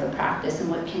daily part of the practice, and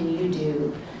what can you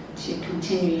do to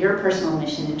continue your personal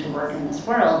mission and to work in this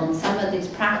world? And some of these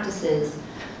practices,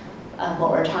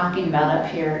 what we're talking about up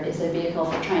here, is a vehicle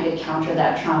for trying to counter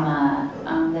that trauma.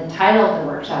 The title of the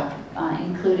workshop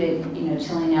included,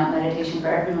 chilling out meditation for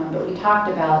everyone, but we talked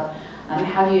about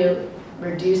how do you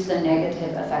reduce the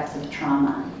negative effects of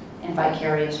trauma and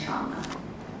vicarious trauma.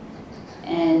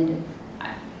 And,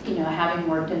 having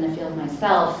worked in the field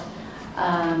myself,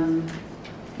 I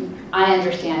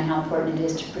understand how important it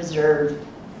is to preserve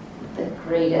the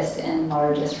greatest and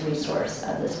largest resource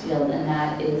of this field, and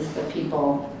that is the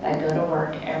people that go to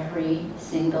work every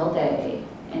single day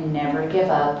and never give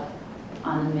up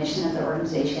on the mission of the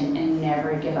organization and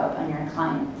never give up on your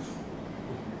clients.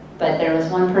 But there was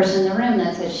one person in the room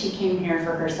that said she came here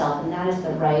for herself, and that is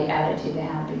the right attitude to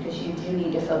have, because you do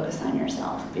need to focus on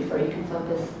yourself before you can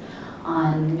focus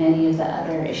on many of the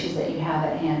other issues that you have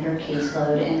at hand, or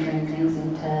caseload, entering things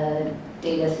into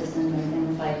data systems and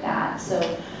things like that.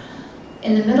 So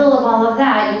in the middle of all of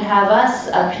that, you have us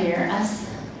up here, us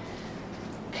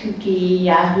kooky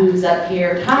yahoos up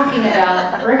here talking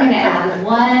about, we're gonna add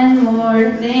one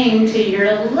more thing to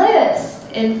your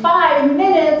list in 5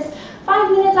 minutes.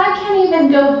 5 minutes, I can't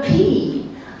even go pee.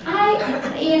 How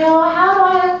do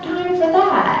I have time for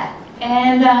that?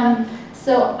 And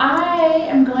so I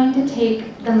am going to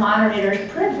take the moderator's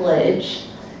privilege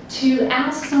to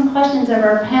ask some questions of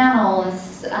our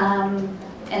panelists,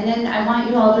 and then I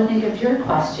want you all to think of your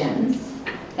questions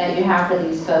that you have for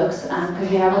these folks,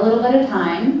 because you have a little bit of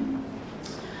time.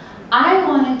 I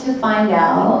wanted to find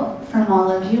out from all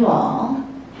of you all,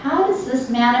 how does this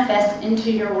manifest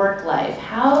into your work life?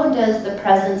 How does the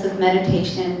presence of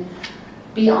meditation,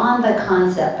 beyond the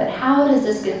concept, but how does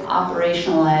this get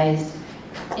operationalized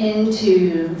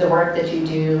into the work that you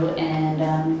do?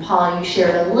 And Paul, you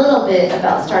shared a little bit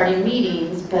about starting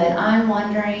meetings, but I'm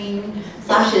wondering,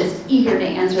 Sasha's eager to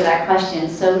answer that question,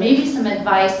 so maybe some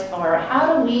advice for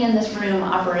how do we in this room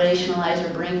operationalize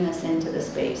or bring this into the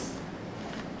space?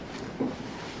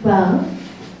 Well,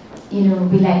 we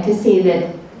like to say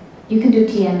that you can do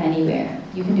TM anywhere.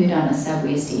 You can do it on a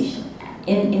subway station,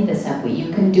 in the subway.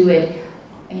 You can do it,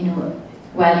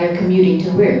 while you're commuting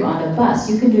to work, on the bus.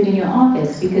 You can do it in your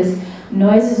office, because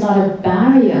noise is not a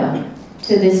barrier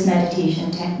to this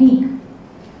meditation technique.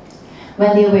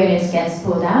 When the awareness gets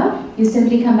pulled out, you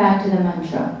simply come back to the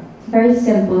mantra. Very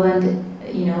simple and,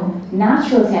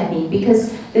 natural technique,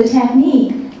 because the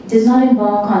technique does not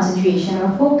involve concentration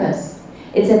or focus.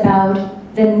 It's about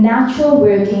the natural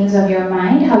workings of your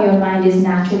mind, how your mind is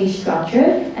naturally structured,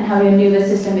 and how your nervous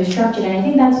system is structured. And I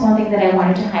think that's one thing that I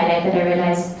wanted to highlight that I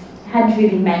realized I hadn't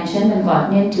really mentioned and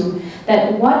gotten into,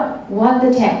 that what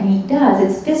the technique does,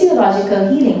 it's physiological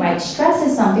healing, right? Stress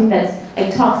is something that's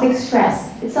like toxic stress.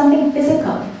 It's something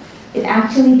physical. It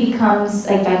actually becomes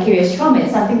like vicarious trauma.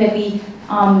 It's something that we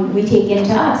take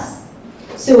into us.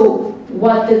 So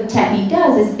what the technique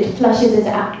does is it flushes it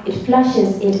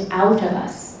out of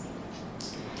us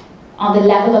on the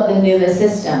level of the nervous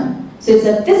system. So it's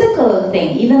a physical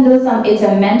thing, even though it's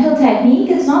a mental technique.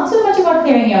 It's not so much about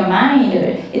clearing your mind.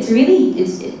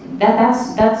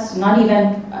 That's not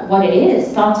even what it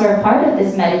is. Thoughts are a part of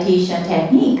this meditation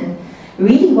technique.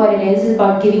 Really what it is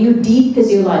about giving you deep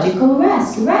physiological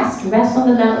rest on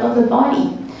the level of the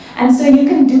body. And so you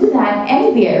can do that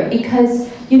anywhere, because,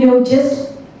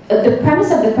 just the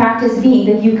premise of the practice being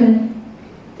that if you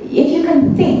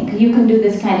can think, you can do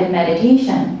this kind of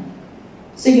meditation.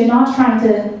 So you're not trying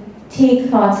to take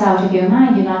thoughts out of your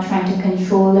mind, you're not trying to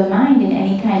control the mind in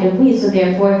any kind of way, so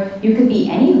therefore you could be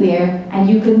anywhere and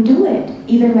you can do it,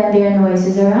 even when there are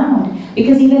noises around.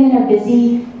 Because even in a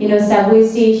busy, subway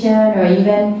station, or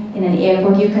even in an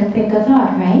airport, you can think a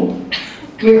thought, right?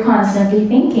 You're constantly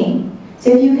thinking.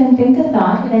 So if you can think a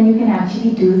thought, then you can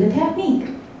actually do the technique.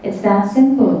 It's that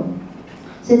simple.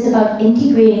 So it's about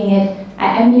integrating it.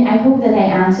 I hope that I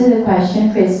answered the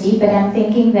question, Christy, but I'm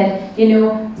thinking that,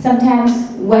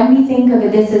 sometimes when we think of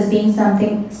this as being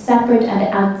something separate and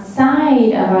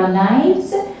outside of our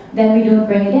lives, then we don't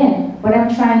bring it in. What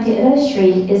I'm trying to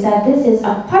illustrate is that this is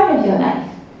a part of your life.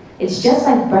 It's just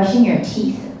like brushing your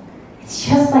teeth. It's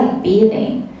just like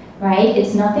bathing, right?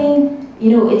 It's nothing,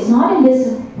 it's not in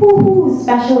this woo-hoo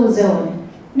special zone.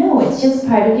 No, it's just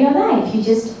part of your life. You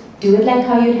just do it like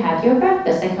how you'd have your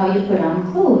breakfast, like how you put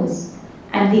on clothes.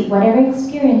 And whatever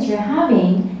experience you're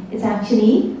having, it's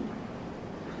actually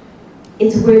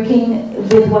it's working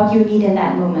with what you need in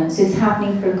that moment. So it's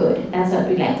happening for good. That's what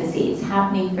we like to say. It's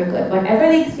happening for good.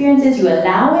 Whatever the experience is, you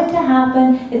allow it to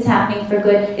happen. It's happening for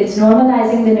good. It's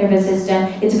normalizing the nervous system.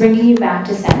 It's bringing you back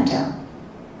to center.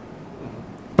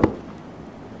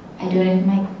 I don't know if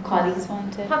my colleagues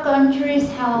want to. Paco, I'm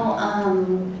curious how,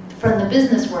 from the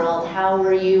business world, how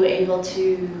were you able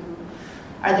to,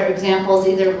 are there examples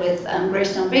either with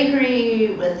Greystone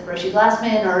Bakery, with Roshi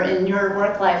Glassman, or in your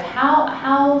work life, how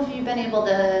have you been able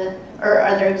to, or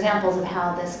are there examples of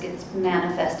how this gets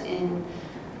manifest in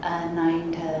a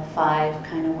 9 to 5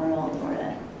 kind of world, or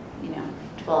a,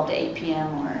 12 to 8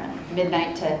 p.m. or a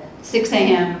midnight to 6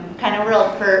 a.m. kind of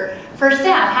world for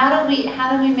staff? How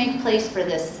do we make place for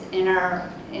this in our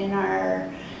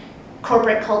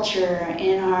corporate culture,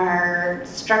 in our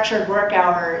structured work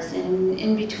hours,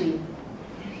 in between?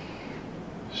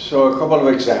 So a couple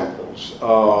of examples.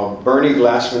 Bernie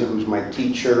Glassman, who's my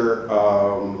teacher,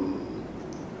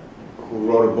 who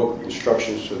wrote a book,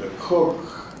 Instructions to the Cook,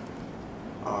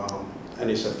 and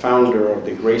is a founder of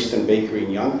the Greystone Bakery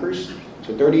in Yonkers.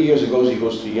 So 30 years ago, he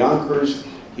goes to Yonkers.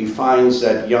 He finds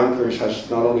that Yonkers has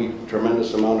not only a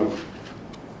tremendous amount of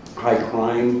high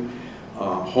crime,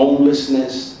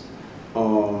 homelessness,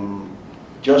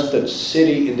 just a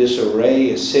city in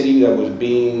disarray, a city that was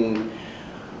being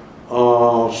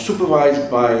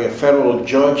supervised by a federal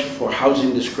judge for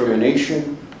housing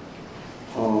discrimination.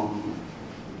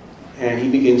 And he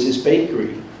begins his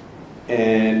bakery.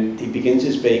 And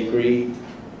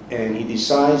he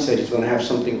decides that he's going to have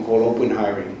something called open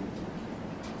hiring.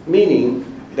 Meaning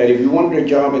that if you wanted a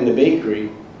job in the bakery,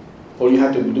 all you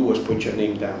had to do was put your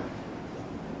name down.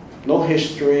 No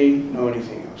history, no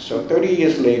anything else. So 30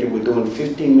 years later, we're doing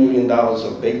 $15 million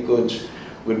of baked goods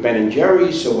with Ben &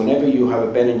 Jerry's. So whenever you have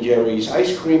a Ben & Jerry's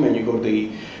ice cream and you go to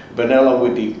the vanilla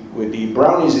with the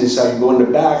brownies inside, you go in the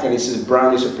back and it says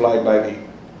brownies supplied by the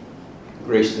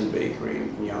Greystone Bakery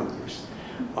in Yonkers.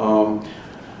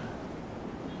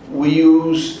 We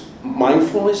use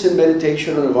mindfulness and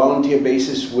meditation on a volunteer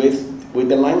basis with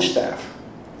the Lynch staff.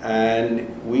 And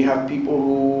we have people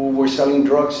who were selling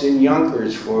drugs in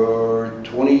Yonkers for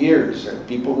 20 years, and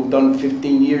people who've done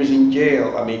 15 years in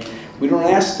jail. I mean, we don't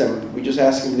ask them, we just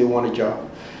ask them if they want a job.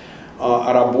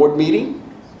 At our board meeting,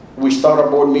 we start our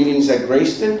board meetings at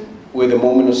Greystone with a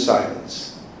moment of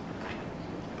silence.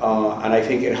 And I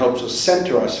think it helps us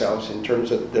center ourselves in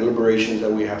terms of deliberations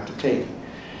that we have to take.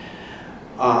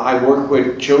 I work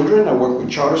with children, I work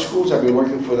with charter schools. I've been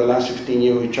working for the last 15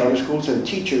 years with charter schools, and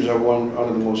teachers are one of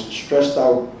the most stressed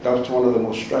out, that's one of the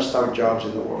most stressed out jobs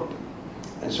in the world.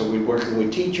 And so we're working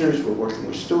with teachers, we're working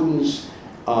with students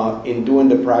in doing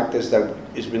the practice that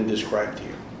has been described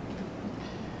here.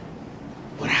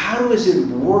 But how does it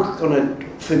work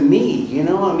for me,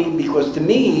 I mean, because to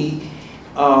me,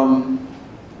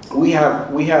 we have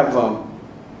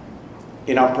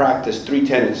in our practice 3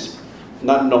 tenets: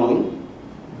 not knowing,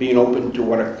 being open to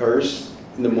what occurs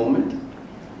in the moment,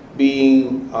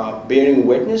 being bearing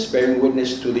witness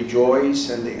to the joys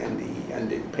and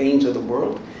the pains of the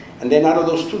world, and then out of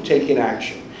those 2, taking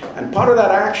action. And part of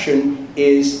that action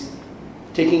is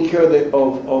taking care of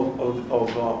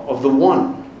the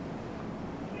one.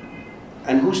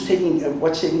 And what's taking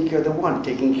care of the one?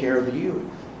 Taking care of you.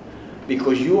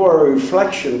 Because you are a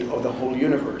reflection of the whole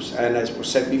universe. And as was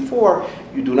said before,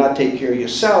 you do not take care of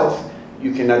yourself,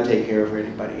 you cannot take care of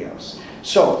anybody else.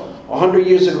 So, 100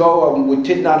 years ago, I'm with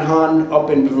Thich Nhat Hanh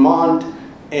up in Vermont,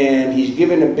 and he's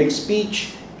giving a big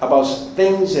speech about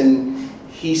things, and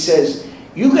he says,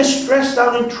 you get stressed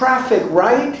out in traffic,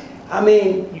 right? I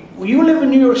mean, you live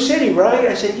in New York City, right?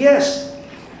 I said, yes.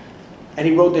 And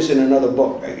he wrote this in another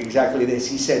book, exactly this.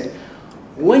 He said,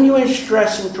 when you're in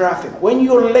stress in traffic, when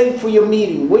you're late for your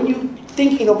meeting, when you're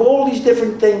thinking of all these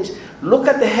different things, look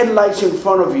at the headlights in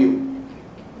front of you.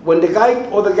 When the guy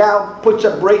or the gal puts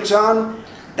the brakes on,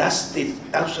 those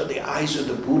are the eyes of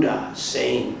the Buddha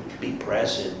saying, be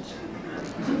present.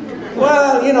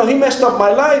 Well, he messed up my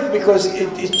life because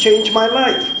it changed my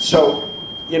life. So,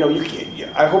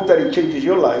 I hope that it changes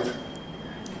your life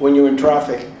when you're in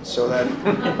traffic. So that,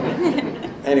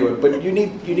 anyway, but you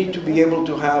need to be able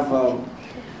to have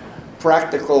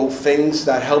practical things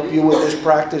that help you with this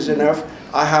practice enough.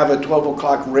 I have a 12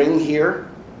 o'clock ring here.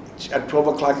 At 12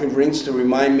 o'clock it rings to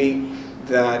remind me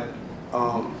that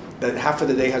that half of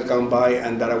the day has gone by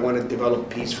and that I want to develop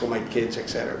peace for my kids,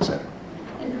 etc., etc.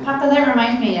 And Paco, that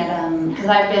reminds me, because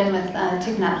I've been with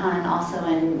Thich Nhat Hanh also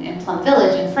in Plum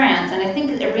Village in France, and I think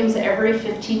it rings every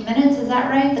 15 minutes, is that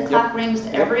right? The clock rings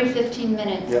every 15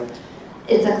 minutes. Yep.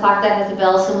 It's a clock that has a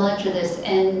bell similar to this,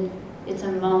 and it's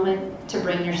a moment to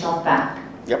bring yourself back.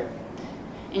 Yep.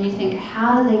 And you think,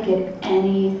 how do they get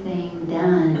anything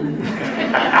done?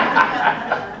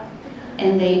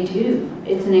 And they do.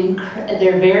 It's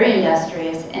they're very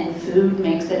industrious, and food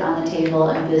makes it on the table,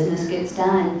 and business gets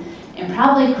done, and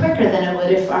probably quicker than it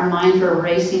would if our minds were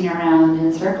racing around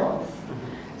in circles.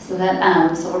 So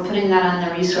that so we're putting that on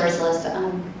the resource list.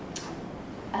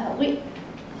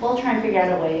 We'll try and figure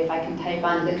out a way if I can type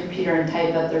onto the computer and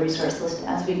type up the resource list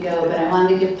as we go. But I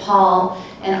wanted to give Paul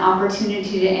an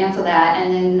opportunity to answer that,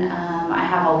 and then I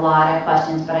have a lot of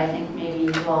questions, but I think maybe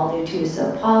you all do too.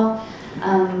 So Paul,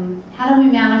 how do we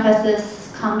manifest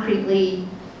this concretely,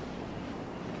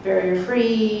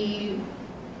 barrier-free,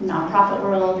 nonprofit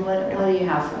world? What do you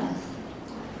have for us?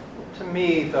 To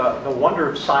me, the wonder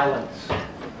of silence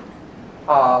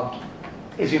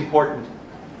is important.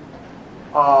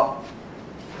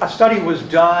 A study was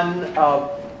done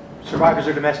of survivors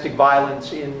of domestic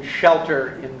violence in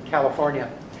shelter in California.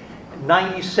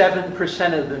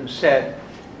 97% of them said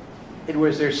it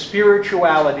was their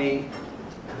spirituality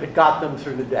that got them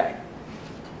through the day.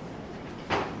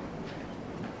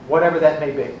 Whatever that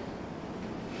may be.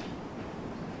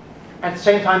 At the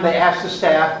same time, they asked the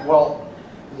staff, well,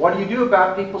 what do you do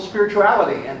about people's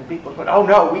spirituality? And people said, oh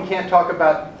no, we can't talk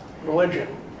about religion.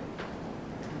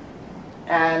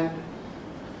 And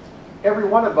every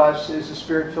one of us is a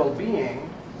spirit-filled being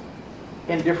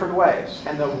in different ways.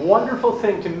 And the wonderful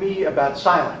thing to me about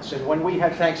silence, and when we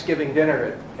have Thanksgiving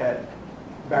dinner at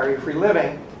Barrier-Free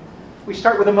Living, we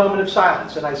start with a moment of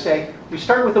silence. And I say, we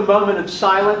start with a moment of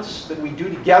silence that we do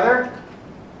together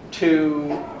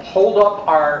to hold up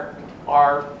our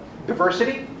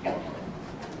diversity,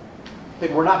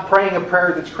 that we're not praying a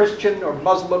prayer that's Christian or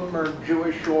Muslim or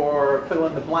Jewish or fill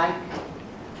in the blank.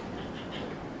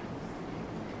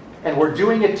 And we're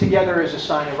doing it together as a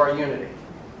sign of our unity.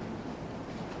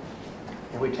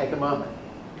 And we take a moment.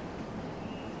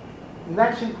 And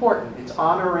that's important. It's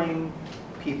honoring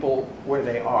people where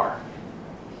they are.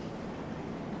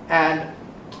 And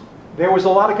there was a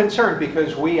lot of concern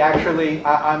because we actually,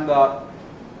 I'm the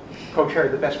co-chair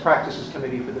of the Best Practices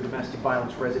Committee for the Domestic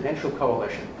Violence Residential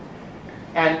Coalition.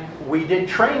 And we did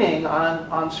training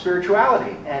on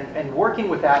spirituality and working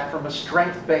with that from a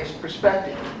strength-based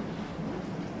perspective.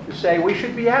 To say we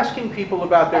should be asking people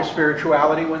about their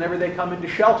spirituality whenever they come into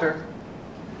shelter.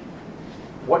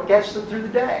 What gets them through the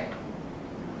day?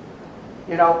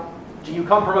 You know, do you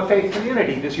come from a faith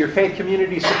community? Does your faith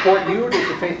community support you, or does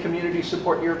the faith community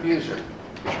support your abuser?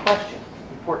 Good question.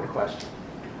 Important question.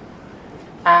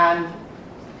 And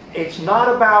it's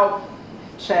not about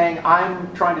saying,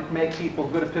 I'm trying to make people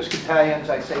good Episcopalians.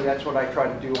 I say that's what I try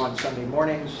to do on Sunday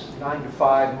mornings, 9 to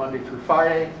 5, Monday through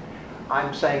Friday.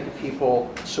 I'm saying to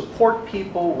people, support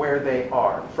people where they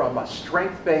are from a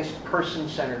strength-based,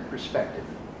 person-centered perspective.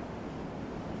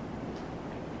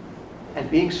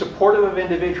 And being supportive of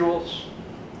individuals,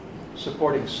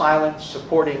 supporting silence,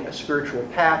 supporting a spiritual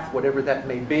path, whatever that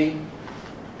may be.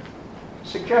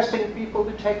 Suggesting people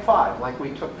to take 5, like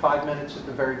we took 5 minutes at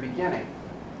the very beginning.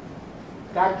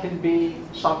 That can be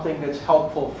something that's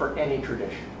helpful for any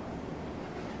tradition.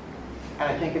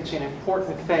 And I think it's an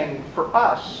important thing for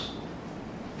us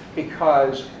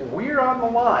because we're on the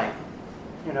line.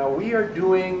 You know, we are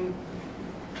doing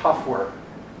tough work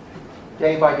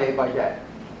day by day by day.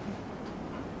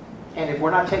 And if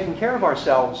we're not taking care of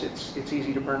ourselves, it's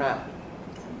easy to burn out.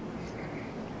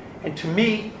 And to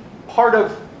me, part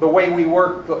of the way we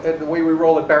work, the way we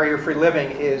roll at Barrier-Free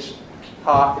Living is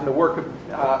in the work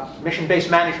of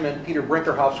mission-based management, Peter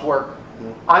Brinkerhoff's work.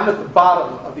 I'm at the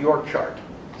bottom of the org chart.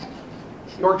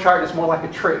 The org chart is more like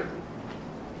a tree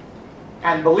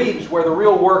and believes where the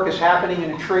real work is happening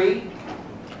in a tree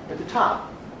at the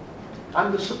top.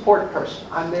 I'm the support person.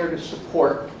 I'm there to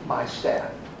support my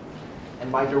staff.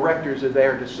 And my directors are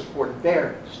there to support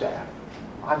their staff.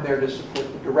 I'm there to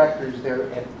support the directors there,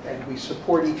 and we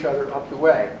support each other up the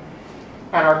way.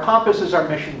 And our compass is our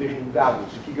mission, vision,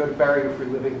 values. If you go to Barrier-Free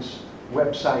Living's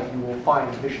website, you will find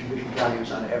mission, vision,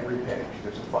 values on every page.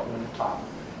 There's a button on the top,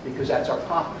 because that's our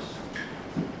compass.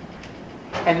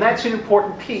 And that's an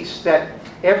important piece, that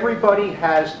everybody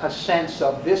has a sense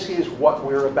of this is what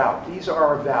we're about. These are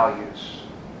our values.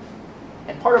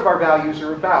 And part of our values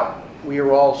are about we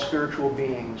are all spiritual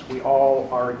beings. We all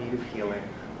are in need of healing.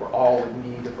 We're all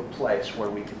in need of a place where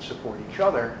we can support each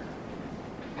other.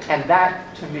 And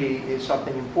that, to me, is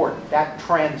something important. That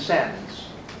transcends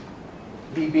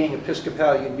me being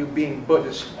Episcopalian, you being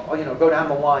Buddhist, you know, go down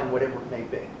the line, whatever it may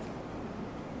be.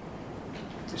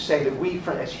 To say that we,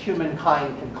 as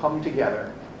humankind, can come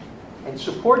together and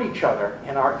support each other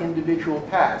in our individual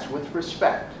paths with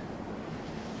respect.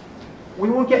 we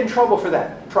won't get in trouble for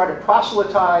that. Try to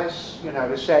proselytize, you know,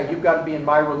 to say, you've got to be in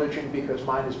my religion because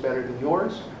mine is better than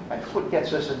yours. That's what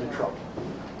gets us into trouble.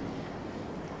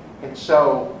 And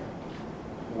so,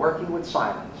 working with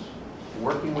silence,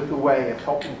 working with a way of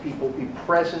helping people be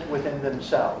present within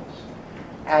themselves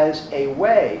as a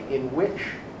way in which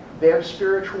their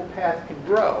spiritual path can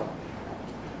grow,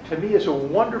 to me is a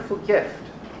wonderful gift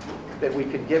that we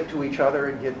can give to each other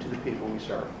and give to the people we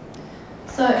serve.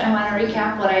 So I want to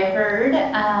recap what I heard.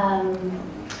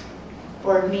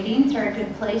 Board meetings are a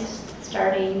good place,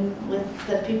 starting with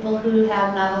the people who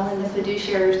have not only the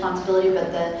fiduciary responsibility,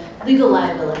 but the legal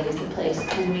liability is the place.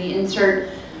 Can we insert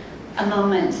a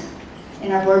moment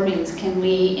in our board meetings? Can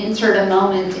we insert a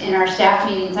moment in our staff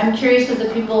meetings? I'm curious of the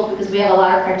people, because we have a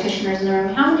lot of practitioners in the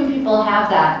room, how many people have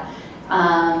that?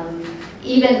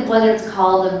 Even whether it's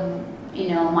called a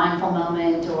mindful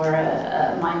moment or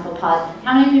a mindful pause,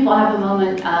 how many people have a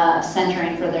moment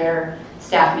centering for their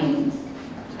staff meetings?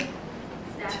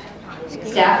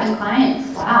 Staff and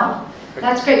clients. Wow.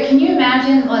 That's great. Can you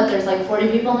imagine, there's like 40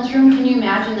 people in this room, can you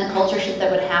imagine the culture shift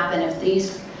that would happen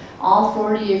if all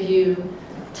 40 of you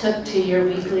took to your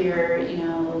weekly or,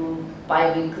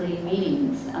 bi-weekly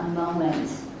meetings a moment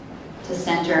to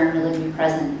center and really be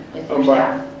present with your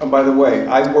staff? And by the way,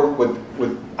 I don't work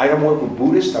with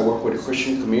Buddhists, I work with a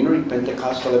Christian community,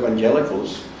 Pentecostal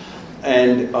evangelicals,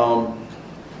 and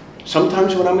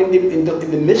sometimes when I'm in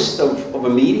the midst of a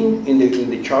meeting, in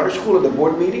the charter school or the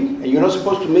board meeting, and you're not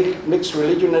supposed to mix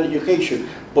religion and education,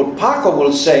 but Parque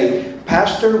will say,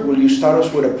 Pastor, will you start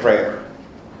us with a prayer?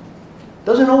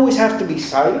 Doesn't always have to be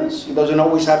silence. It doesn't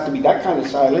always have to be that kind of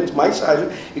silence, my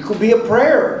silence. It could be a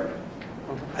prayer.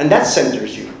 And that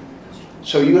centers you.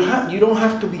 So you don't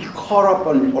have to be caught up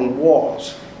on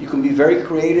walls. You can be very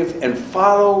creative and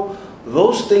follow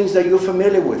those things that you're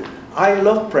familiar with. I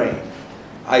love praying.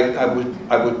 I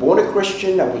was born a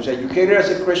Christian. I was educated as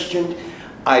a Christian.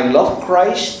 I love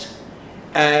Christ.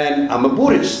 And I'm a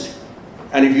Buddhist.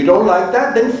 And if you don't like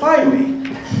that, then fire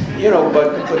me.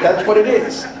 But that's what it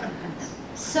is.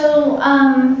 So,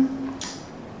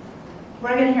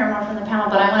 we're going to hear more from the panel,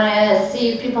 but I want to see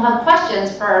if people have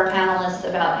questions for our panelists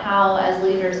about how, as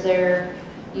leaders, they're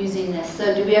using this.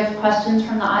 So do we have questions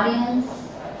from the audience?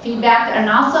 Feedback? And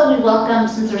also we welcome,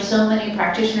 since there's so many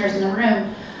practitioners in the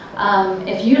room,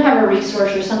 if you have a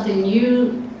resource or something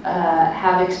you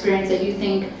have experienced that you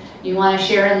think you want to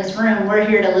share in this room, we're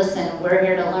here to listen, we're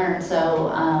here to learn.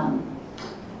 So,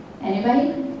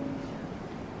 anybody?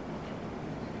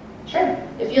 Sure,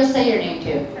 if you'll say your name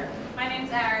too. Sure. My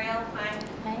name's Ariel.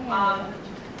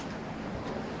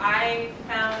 I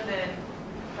found that,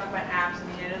 talk about apps,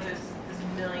 I know there's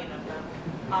a million of them.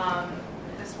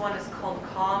 This one is called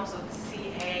Calm, so it's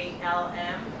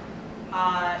C-A-L-M.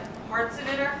 Parts of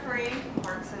it are free,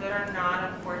 parts of it are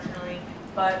not, unfortunately.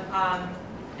 But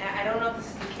I don't know if this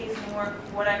is the case anymore.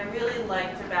 What I really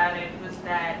liked about it was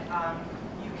that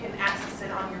you can access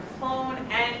it on your phone,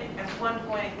 and at one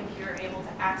point I think you're able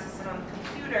to access it on the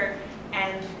computer,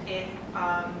 and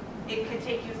it could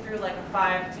take you through like a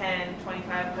 5, 10,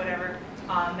 25, whatever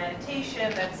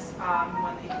meditation. That's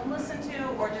one that you can listen to,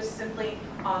 or just simply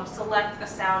select a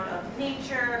sound of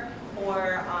nature,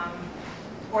 or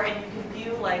and you can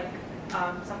view like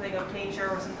something of nature,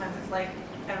 or sometimes it's like,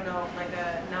 I don't know, like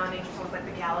a non-nature, so it's like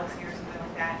the galaxy or something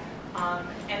like that.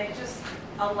 And it just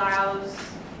allows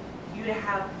you to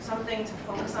have something to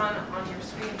focus on your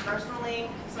screen personally,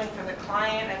 something for the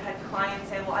client. I've had clients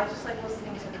say, well, I just like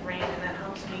listening to the rain, and that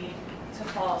helps me to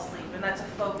fall asleep, and that's a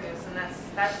focus, and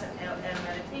that's a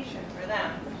meditation for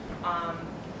them.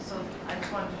 So I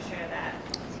just wanted to share that.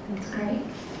 That's great.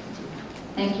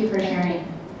 Thank you for sharing.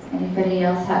 Anybody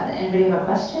have a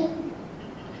question?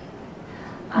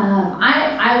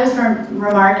 I was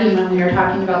remarking when we were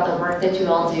talking about the work that you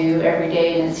all do every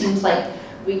day, and it seems like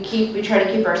we try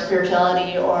to keep our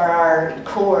spirituality or our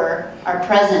core, our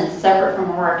presence, separate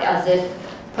from work, as if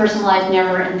personal life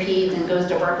never impedes and goes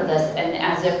to work with us, and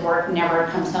as if work never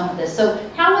comes home with us. So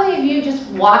how many of you just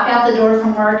walk out the door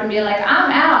from work and be like,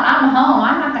 I'm out, I'm home,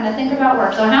 I'm not going to think about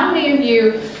work? So how many of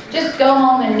you just go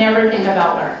home and never think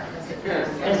about work?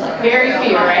 There's like very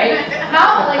few, right?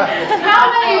 How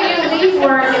many of you leave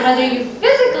work, and whether you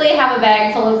physically have a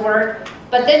bag full of work,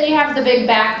 but then you have the big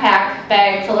backpack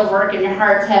bag full of work and your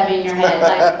heart's heavy in your head?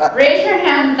 Like, raise your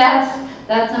hand,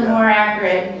 that's a more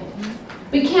accurate.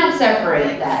 We can't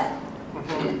separate that.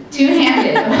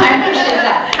 Two-handed, I appreciate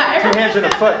that. 2 hands and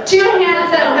a foot. 2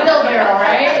 hands and a wheelbarrow,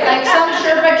 right? Like some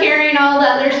Sherpa carrying all the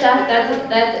other stuff,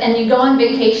 and you go on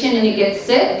vacation and you get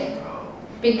sick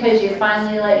because you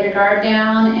finally let your guard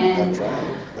down, and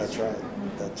That's right.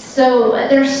 So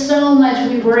there's so much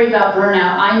we worry about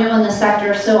burnout. I know in the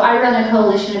sector, so I run a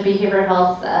coalition of behavioral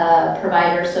health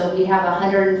providers, so we have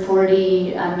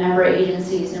 140 member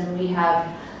agencies, and we have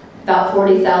about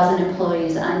 40,000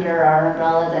 employees under our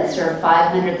umbrella that serve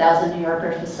 500,000 New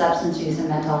Yorkers with substance use and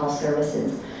mental health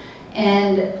services.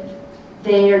 And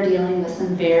they are dealing with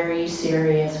some very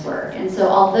serious work. And so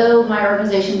although my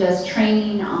organization does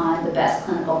training on the best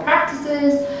clinical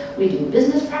practices, we do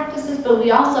business practices, but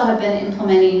we also have been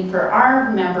implementing for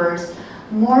our members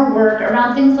more work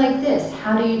around things like this.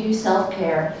 How do you do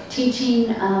self-care? Teaching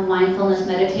mindfulness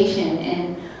meditation.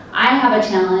 And I have a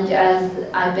challenge,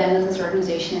 as I've been with this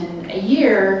organization a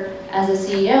year as a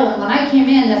CEO. And when I came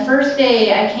in, the first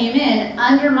day I came in,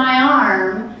 under my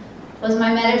arm was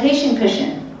my meditation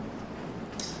cushion.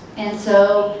 And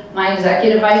so my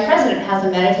executive vice president has a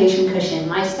meditation cushion.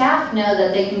 My staff know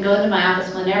that they can go into my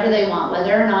office whenever they want,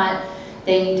 whether or not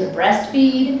they need to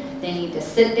breastfeed, they need to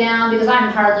sit down, because I'm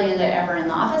hardly ever in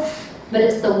the office, but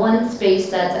it's the one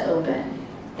space that's open,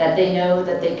 that they know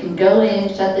that they can go in,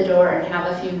 shut the door, and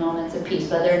have a few moments of peace,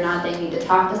 whether or not they need to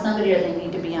talk to somebody or they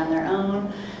need to be on their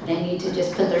own. They need to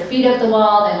just put their feet up the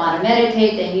wall, they want to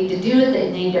meditate, they need to do it,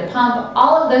 they need to pump.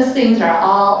 All of those things are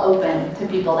all open to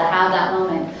people to have that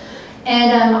moment.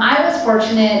 And I was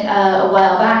fortunate a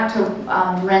while back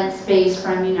to rent space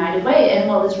from United Way, and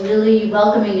what was really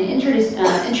welcoming and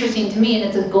interesting to me, and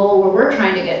it's a goal where we're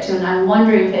trying to get to, and I'm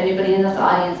wondering if anybody in this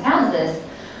audience has this,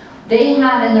 they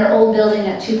had in their old building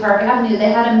at 2 Parque Avenue,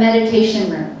 they had a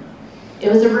meditation room.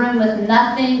 It was a room with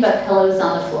nothing but pillows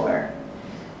on the floor.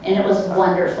 And it was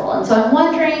wonderful. And so I'm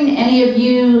wondering, any of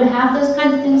you have those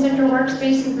kinds of things at your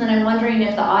workspaces? And I'm wondering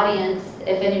if the audience,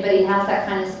 if anybody has that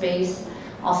kind of space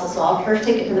also. So I'll first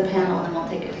take it to the panel and then we'll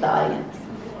take it to the audience.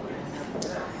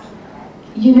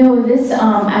 You know, this,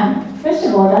 first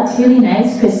of all, that's really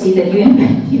nice, Christy, that you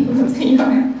invite people to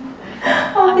your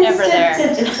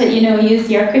office to, you know, use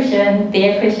your cushion,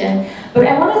 their cushion. But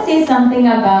I want to say something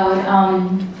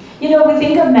about, you know, we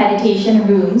think of meditation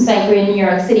rooms, like we're in New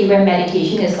York City where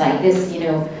meditation is like this, you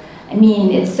know, I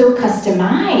mean, it's so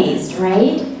customized,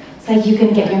 right? It's like you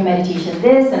can get your meditation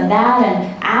this and that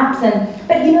and apps, and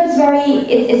but you know,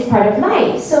 it's part of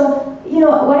life. So, you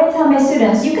know, what I tell my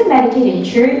students, you can meditate in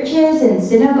churches, in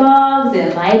synagogues,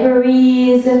 in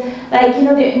libraries, like, you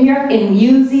know, in New York, in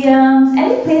museums,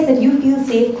 any place that you feel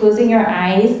safe closing your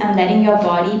eyes and letting your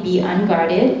body be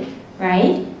unguarded,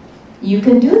 right? You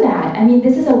can do that. I mean,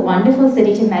 this is a wonderful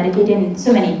city to meditate in,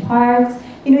 so many parks.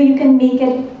 You know, you can make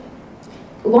it,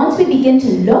 once we begin to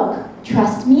look,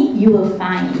 trust me, you will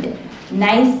find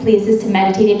nice places to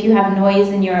meditate. If you have noise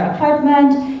in your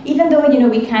apartment, even though, you know,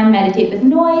 we can meditate with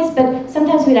noise, but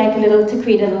sometimes we like to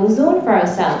create a little zone for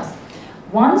ourselves.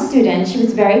 One student, she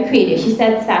was very creative. She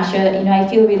said, Sasha, you know, I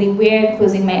feel really weird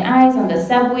closing my eyes on the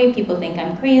subway. People think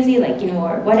I'm crazy, like, you know,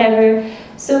 or whatever.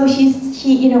 So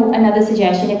you know, another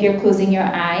suggestion, if you're closing your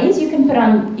eyes, you can put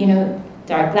on, you know,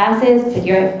 dark glasses, put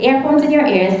your earphones in your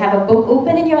ears, have a book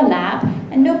open in your lap,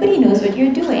 and nobody knows what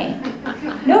you're doing.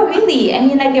 No, really. I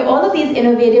mean, like, there are all of these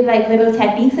innovative, like, little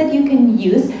techniques that you can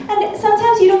use, and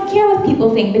sometimes you don't care what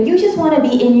people think, but you just want to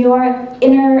be in your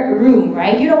inner room,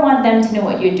 right? You don't want them to know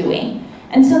what you're doing.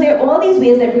 And so there are all these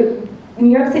ways that New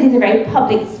York City is a very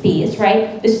public space,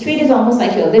 right? The street is almost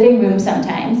like your living room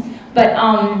sometimes, but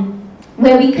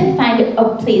where we can find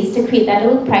a place to create that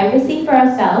little privacy for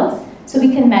ourselves so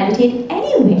we can meditate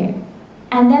anywhere.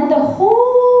 And then the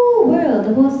whole world,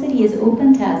 the whole city is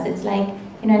open to us. It's like,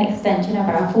 you know, an extension of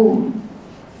our home.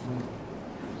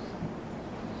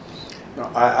 No,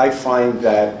 I find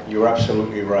that you're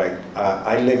absolutely right.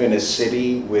 I live in a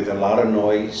city with a lot of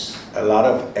noise, a lot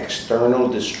of external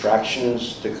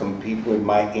distractions to compete with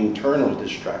my internal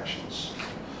distractions.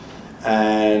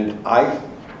 And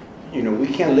you know, we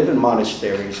can't live in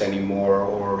monasteries anymore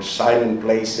or silent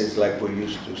places like we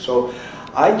used to. So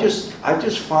I just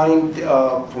find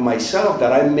for myself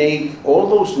that I make all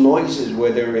those noises,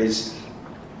 where there is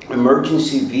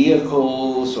emergency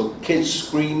vehicles or kids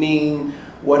screaming,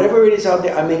 whatever it is out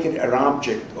there, I make it an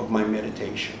object of my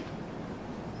meditation.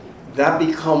 That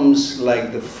becomes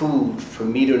like the food for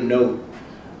me to note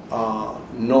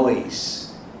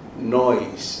noise,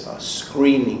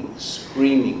 screaming.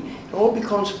 It all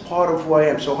becomes part of who I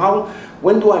am. So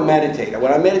when do I meditate?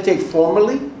 When I meditate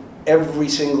formally, every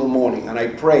single morning, and I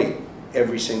pray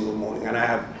every single morning, and I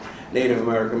have Native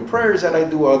American prayers that I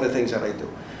do, other things that I do.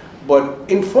 But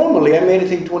informally, I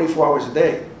meditate 24 hours a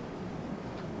day.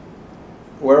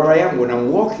 Wherever I am, when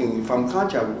I'm walking, if I'm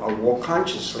conscious, I walk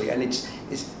consciously, and it's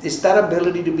that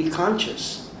ability to be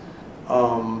conscious.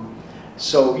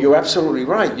 So you're absolutely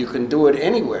right. You can do it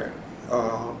anywhere.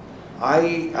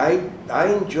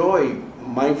 I enjoy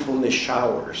mindfulness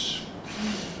showers.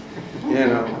 You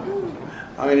know,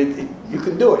 I mean, you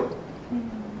can do it.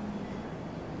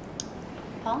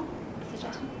 Paul,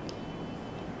 suggestion?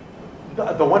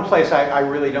 The one place I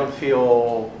really don't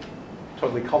feel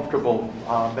totally comfortable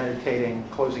meditating,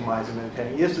 closing my eyes and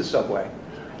meditating, is the subway.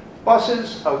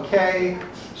 Buses, okay.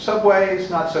 Subways,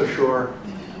 not so sure.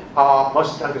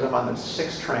 Most of the time because I'm on the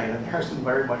 6th train and there isn't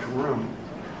very much room.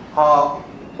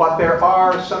 But there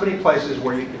are so many places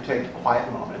where you can take a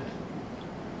quiet moment.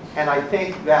 And I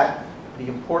think that the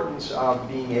importance of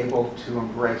being able to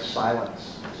embrace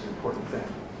silence is an important thing.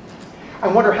 I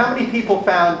wonder how many people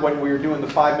found when we were doing the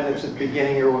 5 minutes at the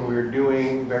beginning here, when we were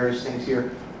doing various things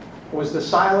here, was the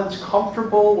silence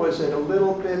comfortable? Was it a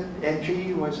little bit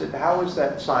edgy? How was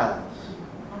that silence?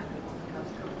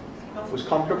 It was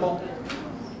comfortable?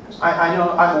 I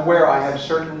know, I'm aware I have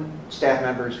certain staff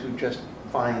members who just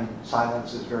find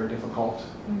silence is very difficult,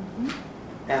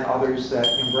 and others that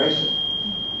embrace it.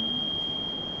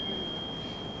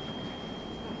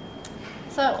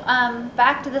 So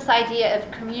back to this idea of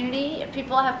community. If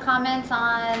people have comments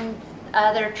on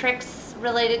their tricks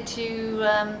related to,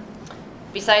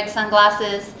 besides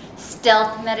sunglasses,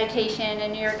 stealth meditation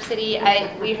in New York City,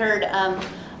 we heard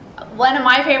one of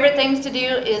my favorite things to do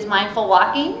is mindful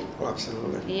walking. Oh,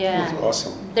 absolutely. Yeah. That's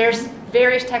awesome. There's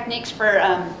various techniques for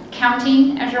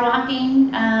counting as you're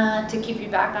walking to keep you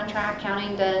back on track,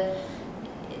 counting to,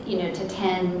 to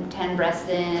 10 breaths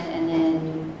in, and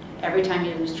then every time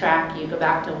you lose track, you go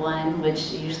back to 1,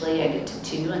 which usually I get to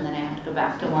 2, and then I have to go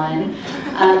back to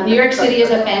 1. New York City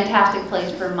is a fantastic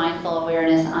place for mindful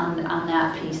awareness on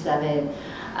that piece of it.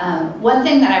 One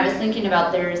thing that I was thinking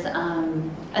about, there's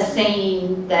a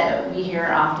saying that we hear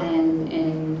often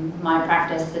in my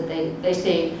practice that they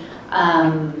say,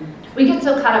 we get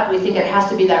so caught up, we think it has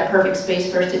to be that perfect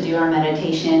space for us to do our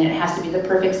meditation. It has to be the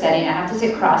perfect setting. I have to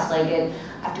sit cross-legged.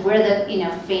 I have to wear the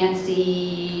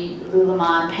fancy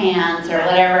Lugovina pants or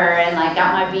whatever, and like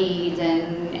got my beads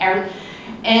and everything.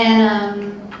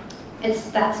 And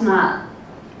that's not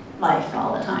life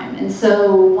all the time. And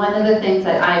so one of the things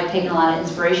that I've taken a lot of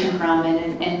inspiration from,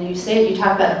 and you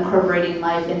talk about incorporating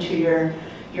life into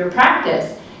your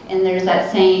practice, and there's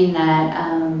that saying that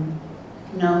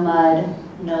no mud,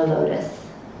 no lotus.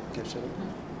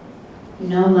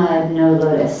 No mud, no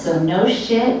lotus. So no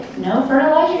shit, no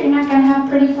fertilizer, you're not going to have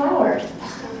pretty flowers.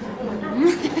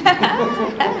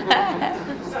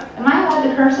 Am I allowed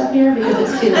to curse up here? Because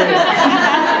it's too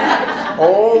late.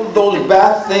 All those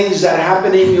bad things that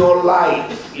happen in your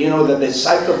life, that the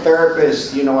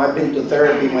psychotherapist, I've been to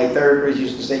therapy, my therapist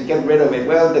used to say, get rid of it.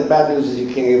 Well, the bad news is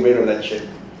you can't get rid of that shit.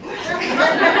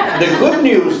 The good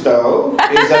news, though,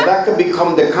 is that could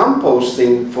become the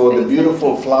composting for the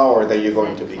beautiful flower that you're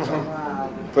going to become.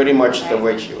 Pretty much the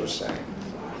way she was saying.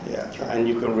 Yeah, and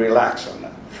you can relax on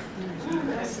that.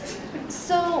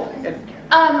 So,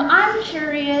 I'm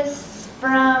curious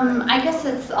from, I guess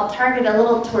I'll target a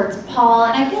little towards Paul,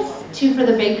 and I guess too for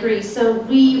the bakery. So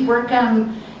we work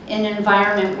in an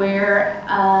environment where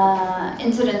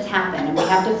incidents happen, and we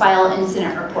have to file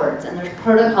incident reports, and there's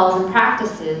protocols and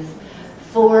practices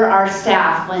for our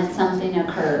staff when something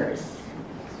occurs.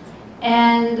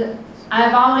 And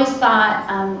I've always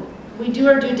thought, we do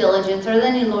our due diligence. Are there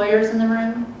any lawyers in the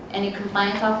room? Any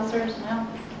compliance officers? No?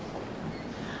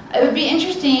 It would be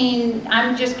interesting,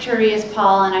 I'm just curious,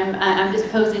 Paul, and I'm just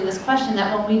posing this question,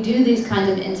 that when we do these kinds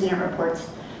of incident reports,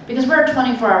 because we're a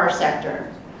 24-hour sector,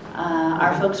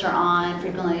 our folks are on,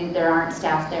 frequently there aren't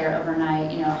staff there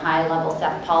overnight, high-level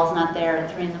staff. Paul's not there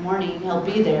at 3 in the morning, he'll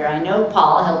be there. I know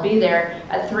Paul, he'll be there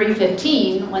at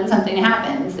 3:15 when something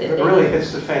happens. It really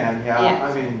hits the fan, yeah.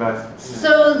 I mean, but...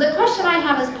 So the question I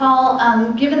have is,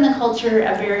 Paul, given the culture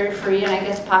of barrier-free, and I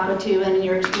guess Paco too, and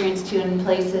your experience too in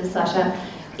places, Sasha,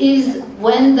 is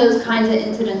when those kinds of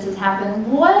incidences happen,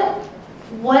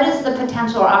 what is the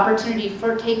potential or opportunity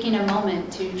for taking a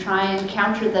moment to try and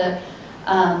counter the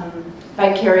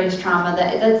vicarious trauma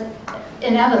that's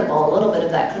inevitable, a little bit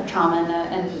of that trauma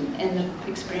and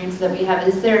the experience that we have?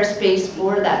 Is there a space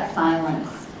for that silence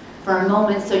for a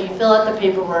moment so you fill out the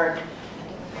paperwork,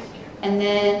 and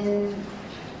then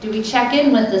do we check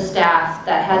in with the staff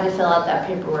that had to fill out that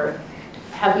paperwork?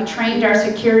 Have we trained our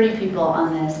security people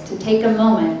on this to take a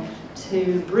moment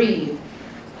to breathe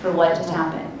for what just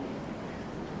happened?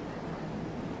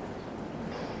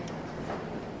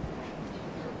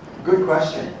 Good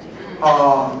question.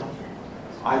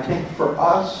 I think for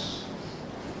us,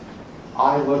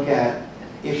 I look at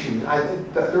issues. I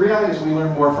think the reality is we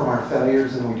learn more from our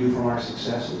failures than we do from our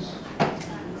successes.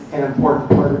 An important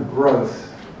part of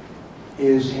growth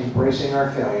is embracing our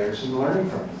failures and learning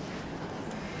from them.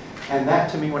 And that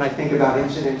to me, when I think about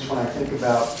incidents, when I think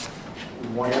about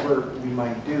whatever we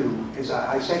might do, is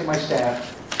I say to my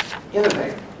staff,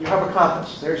 innovate. You have a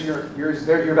compass. There's your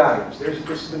values. This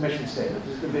is the mission statement.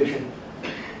 This is the vision.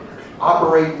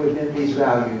 Operate within these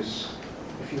values.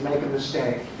 If you make a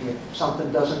mistake, if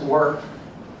something doesn't work,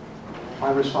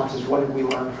 my response is, what did we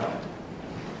learn from it?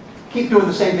 Keep doing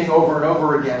the same thing over and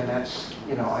over again. That's,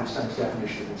 Einstein's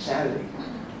definition of insanity.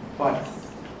 But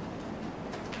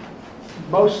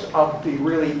most of the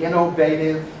really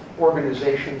innovative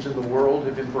organizations in the world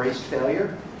have embraced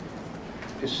failure,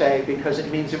 to say, because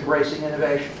it means embracing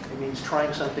innovation. It means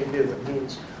trying something new. It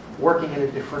means working in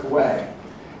a different way.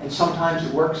 And sometimes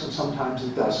it works and sometimes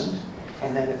it doesn't.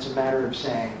 And then it's a matter of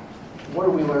saying, what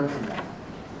do we learn from that?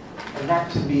 And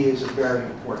that to me is a very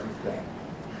important thing.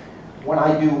 When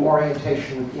I do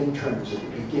orientation with interns at the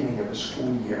beginning of a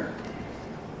school year,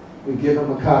 we give them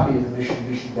a copy of the mission,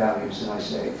 vision, values, and I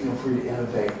say, feel free to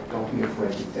innovate. Don't be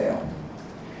afraid to fail.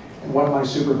 And one of my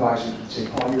supervisors would say,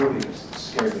 Paul, you really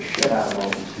scared the shit out of all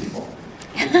these people.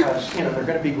 Because, they're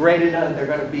going to be graded and they're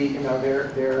going to be,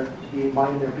 they're being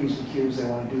minding their P's and Q's, they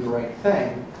want to do the right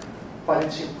thing. But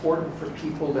it's important for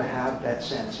people to have that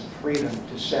sense of freedom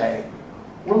to say,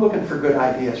 we're looking for good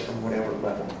ideas from whatever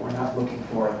level. We're not looking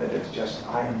for that it's just,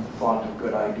 I am the font of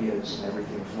good ideas and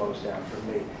everything flows down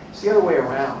from me. It's the other way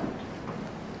around.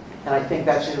 And I think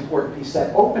that's an important piece.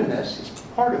 That openness is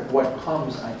part of what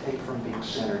comes, I think, from being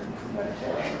centered and from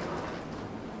meditation.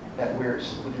 That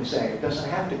when you say, it doesn't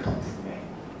have to come from me.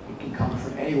 It can come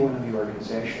from anyone in the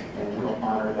organization, and we'll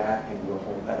honor that and we'll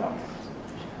hold that up.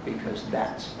 Because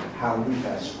that's how we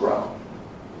best grow.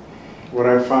 What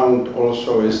I found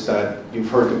also is that you've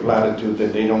heard the platitude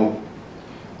that they don't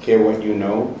care what you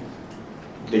know.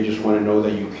 They just want to know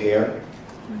that you care.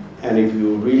 And if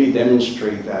you really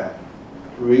demonstrate that,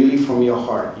 really from your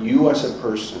heart, you as a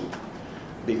person,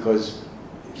 because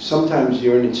sometimes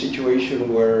you're in a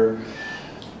situation where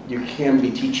you can't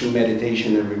be teaching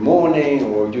meditation every morning,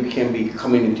 or you can't be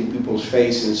coming into people's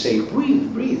face and say,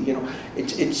 breathe, breathe.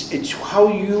 It's how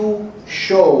you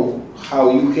show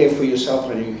how you care for yourself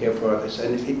and you care for others.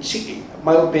 And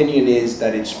my opinion is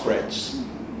that it spreads.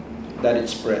 That it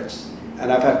spreads.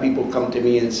 And I've had people come to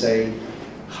me and say,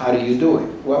 how do you do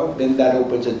it? Well, then that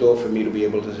opens a door for me to be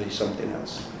able to say something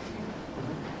else.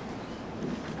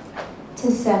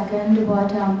 To second what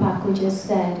Paco just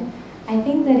said, I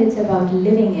think that it's about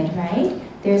living it, right?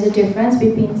 There's a difference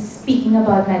between speaking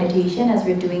about meditation, as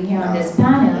we're doing here on this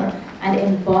panel, and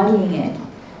embodying it.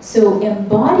 So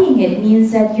embodying it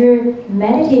means that you're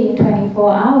meditating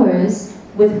 24 hours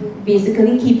with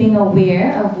basically keeping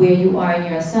aware of where you are in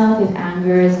yourself, if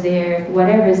anger is there,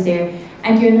 whatever is there,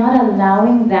 and you're not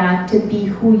allowing that to be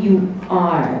who you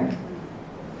are.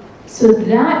 So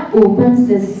that opens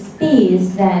the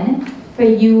space then for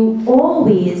you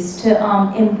always to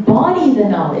embody the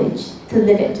knowledge, to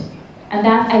live it. And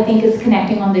that, I think, is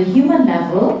connecting on the human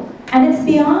level, and it's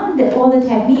beyond all the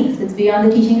techniques, it's beyond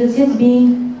the teaching, it's just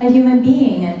being a human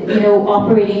being and,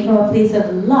 operating from a place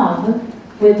of love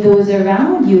with those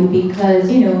around you,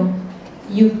 because, you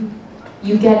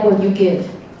get what you give.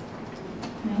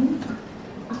 Right?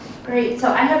 Great,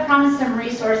 so I have promised some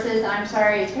resources, and I'm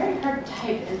sorry, it's very hard to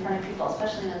type in front of people,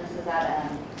 especially when this is at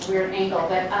a weird angle,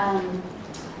 but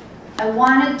I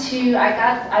wanted to,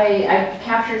 I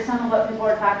captured some of what people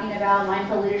were talking about.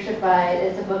 Mindful Leadership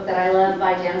it's a book that I love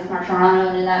by Janice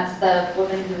Marshall-Rano, and that's the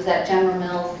woman who's at General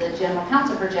Mills, the general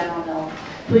counsel for General Mills,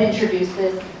 who introduced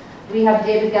this. We have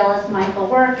David Gellis' Mindful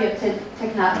Work, we have Thich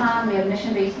Nhat Hanh, we have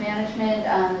Mission-Based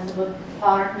Management, is a book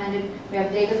Paul recommended. We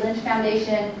have David Lynch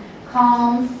Foundation.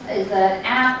 Calms is an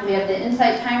app. We have the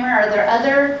Insight Timer. Are there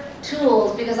other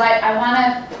tools? Because I want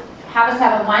to have us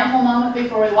have a mindful moment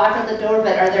before we walk out the door,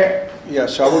 but are there? Yeah,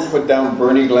 so I would put down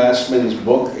Bernie Glassman's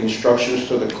book, Instructions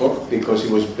to the Cook, because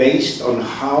it was based on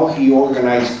how he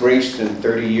organized Greyston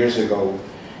 30 years ago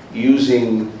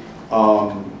using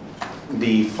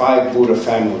the 5 Buddha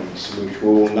families, which we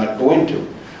will not go into.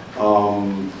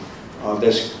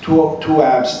 There's two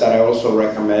apps that I also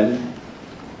recommend.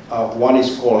 One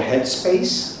is called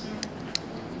Headspace,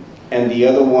 and the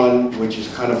other one, which is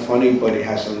kind of funny, but it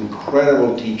has some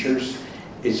incredible teachers,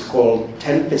 is called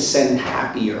 10%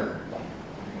 Happier.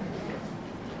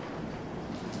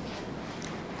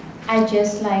 I'd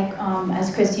just like,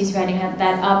 as Christy's writing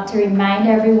that up, to remind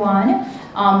everyone,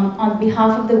 on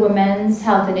behalf of the Women's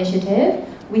Health Initiative,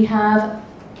 we have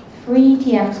free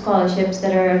TM scholarships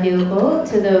that are available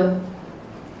to the,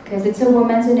 because it's a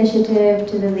women's initiative,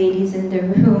 to the ladies in the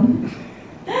room.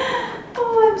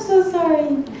 Oh, I'm so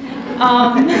sorry.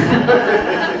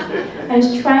 I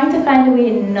was trying to find a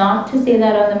way not to say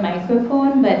that on the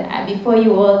microphone, but before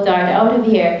you all dart out of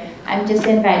here, I'm just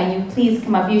inviting you, please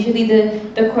come up. Usually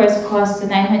the course costs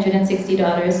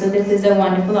 $960, so this is a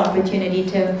wonderful opportunity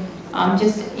to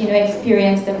just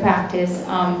experience the practice,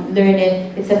 learn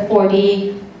it. It's a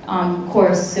 4-day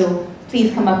course, so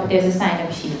please come up. There's a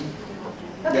sign-up sheet.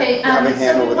 Okay,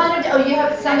 Yeah, so we wanted to, you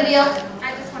have somebody else?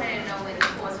 I just wanted to know where the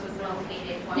course was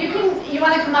located. You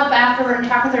want to come up afterward and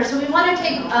talk with her. So we want to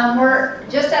take, we're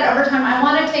just at overtime. I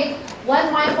want to take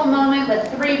one mindful moment with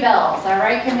 3 bells, all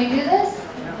right? Can we do this?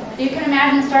 You can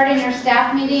imagine starting your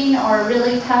staff meeting or a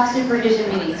really tough supervision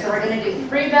meeting. So we're going to do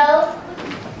 3 bells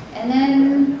and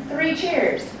then 3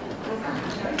 cheers.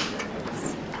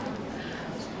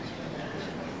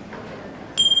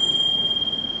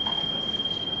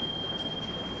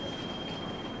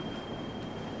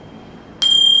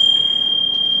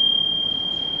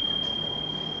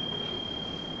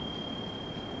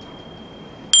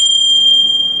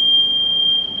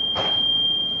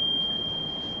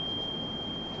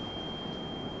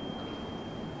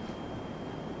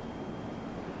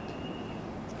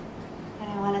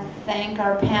 Thank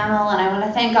our panel, and I want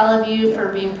to thank all of you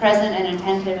for being present and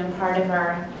attentive and part of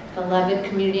our beloved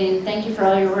community. And thank you for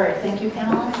all your work. Thank you,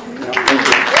 panelists. Thank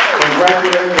you.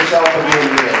 Congratulate yourself for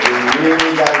being here. You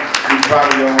really got to be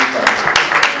proud of your own self.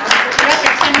 We got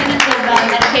the 10 minutes of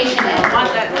meditation in. I want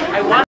that. I want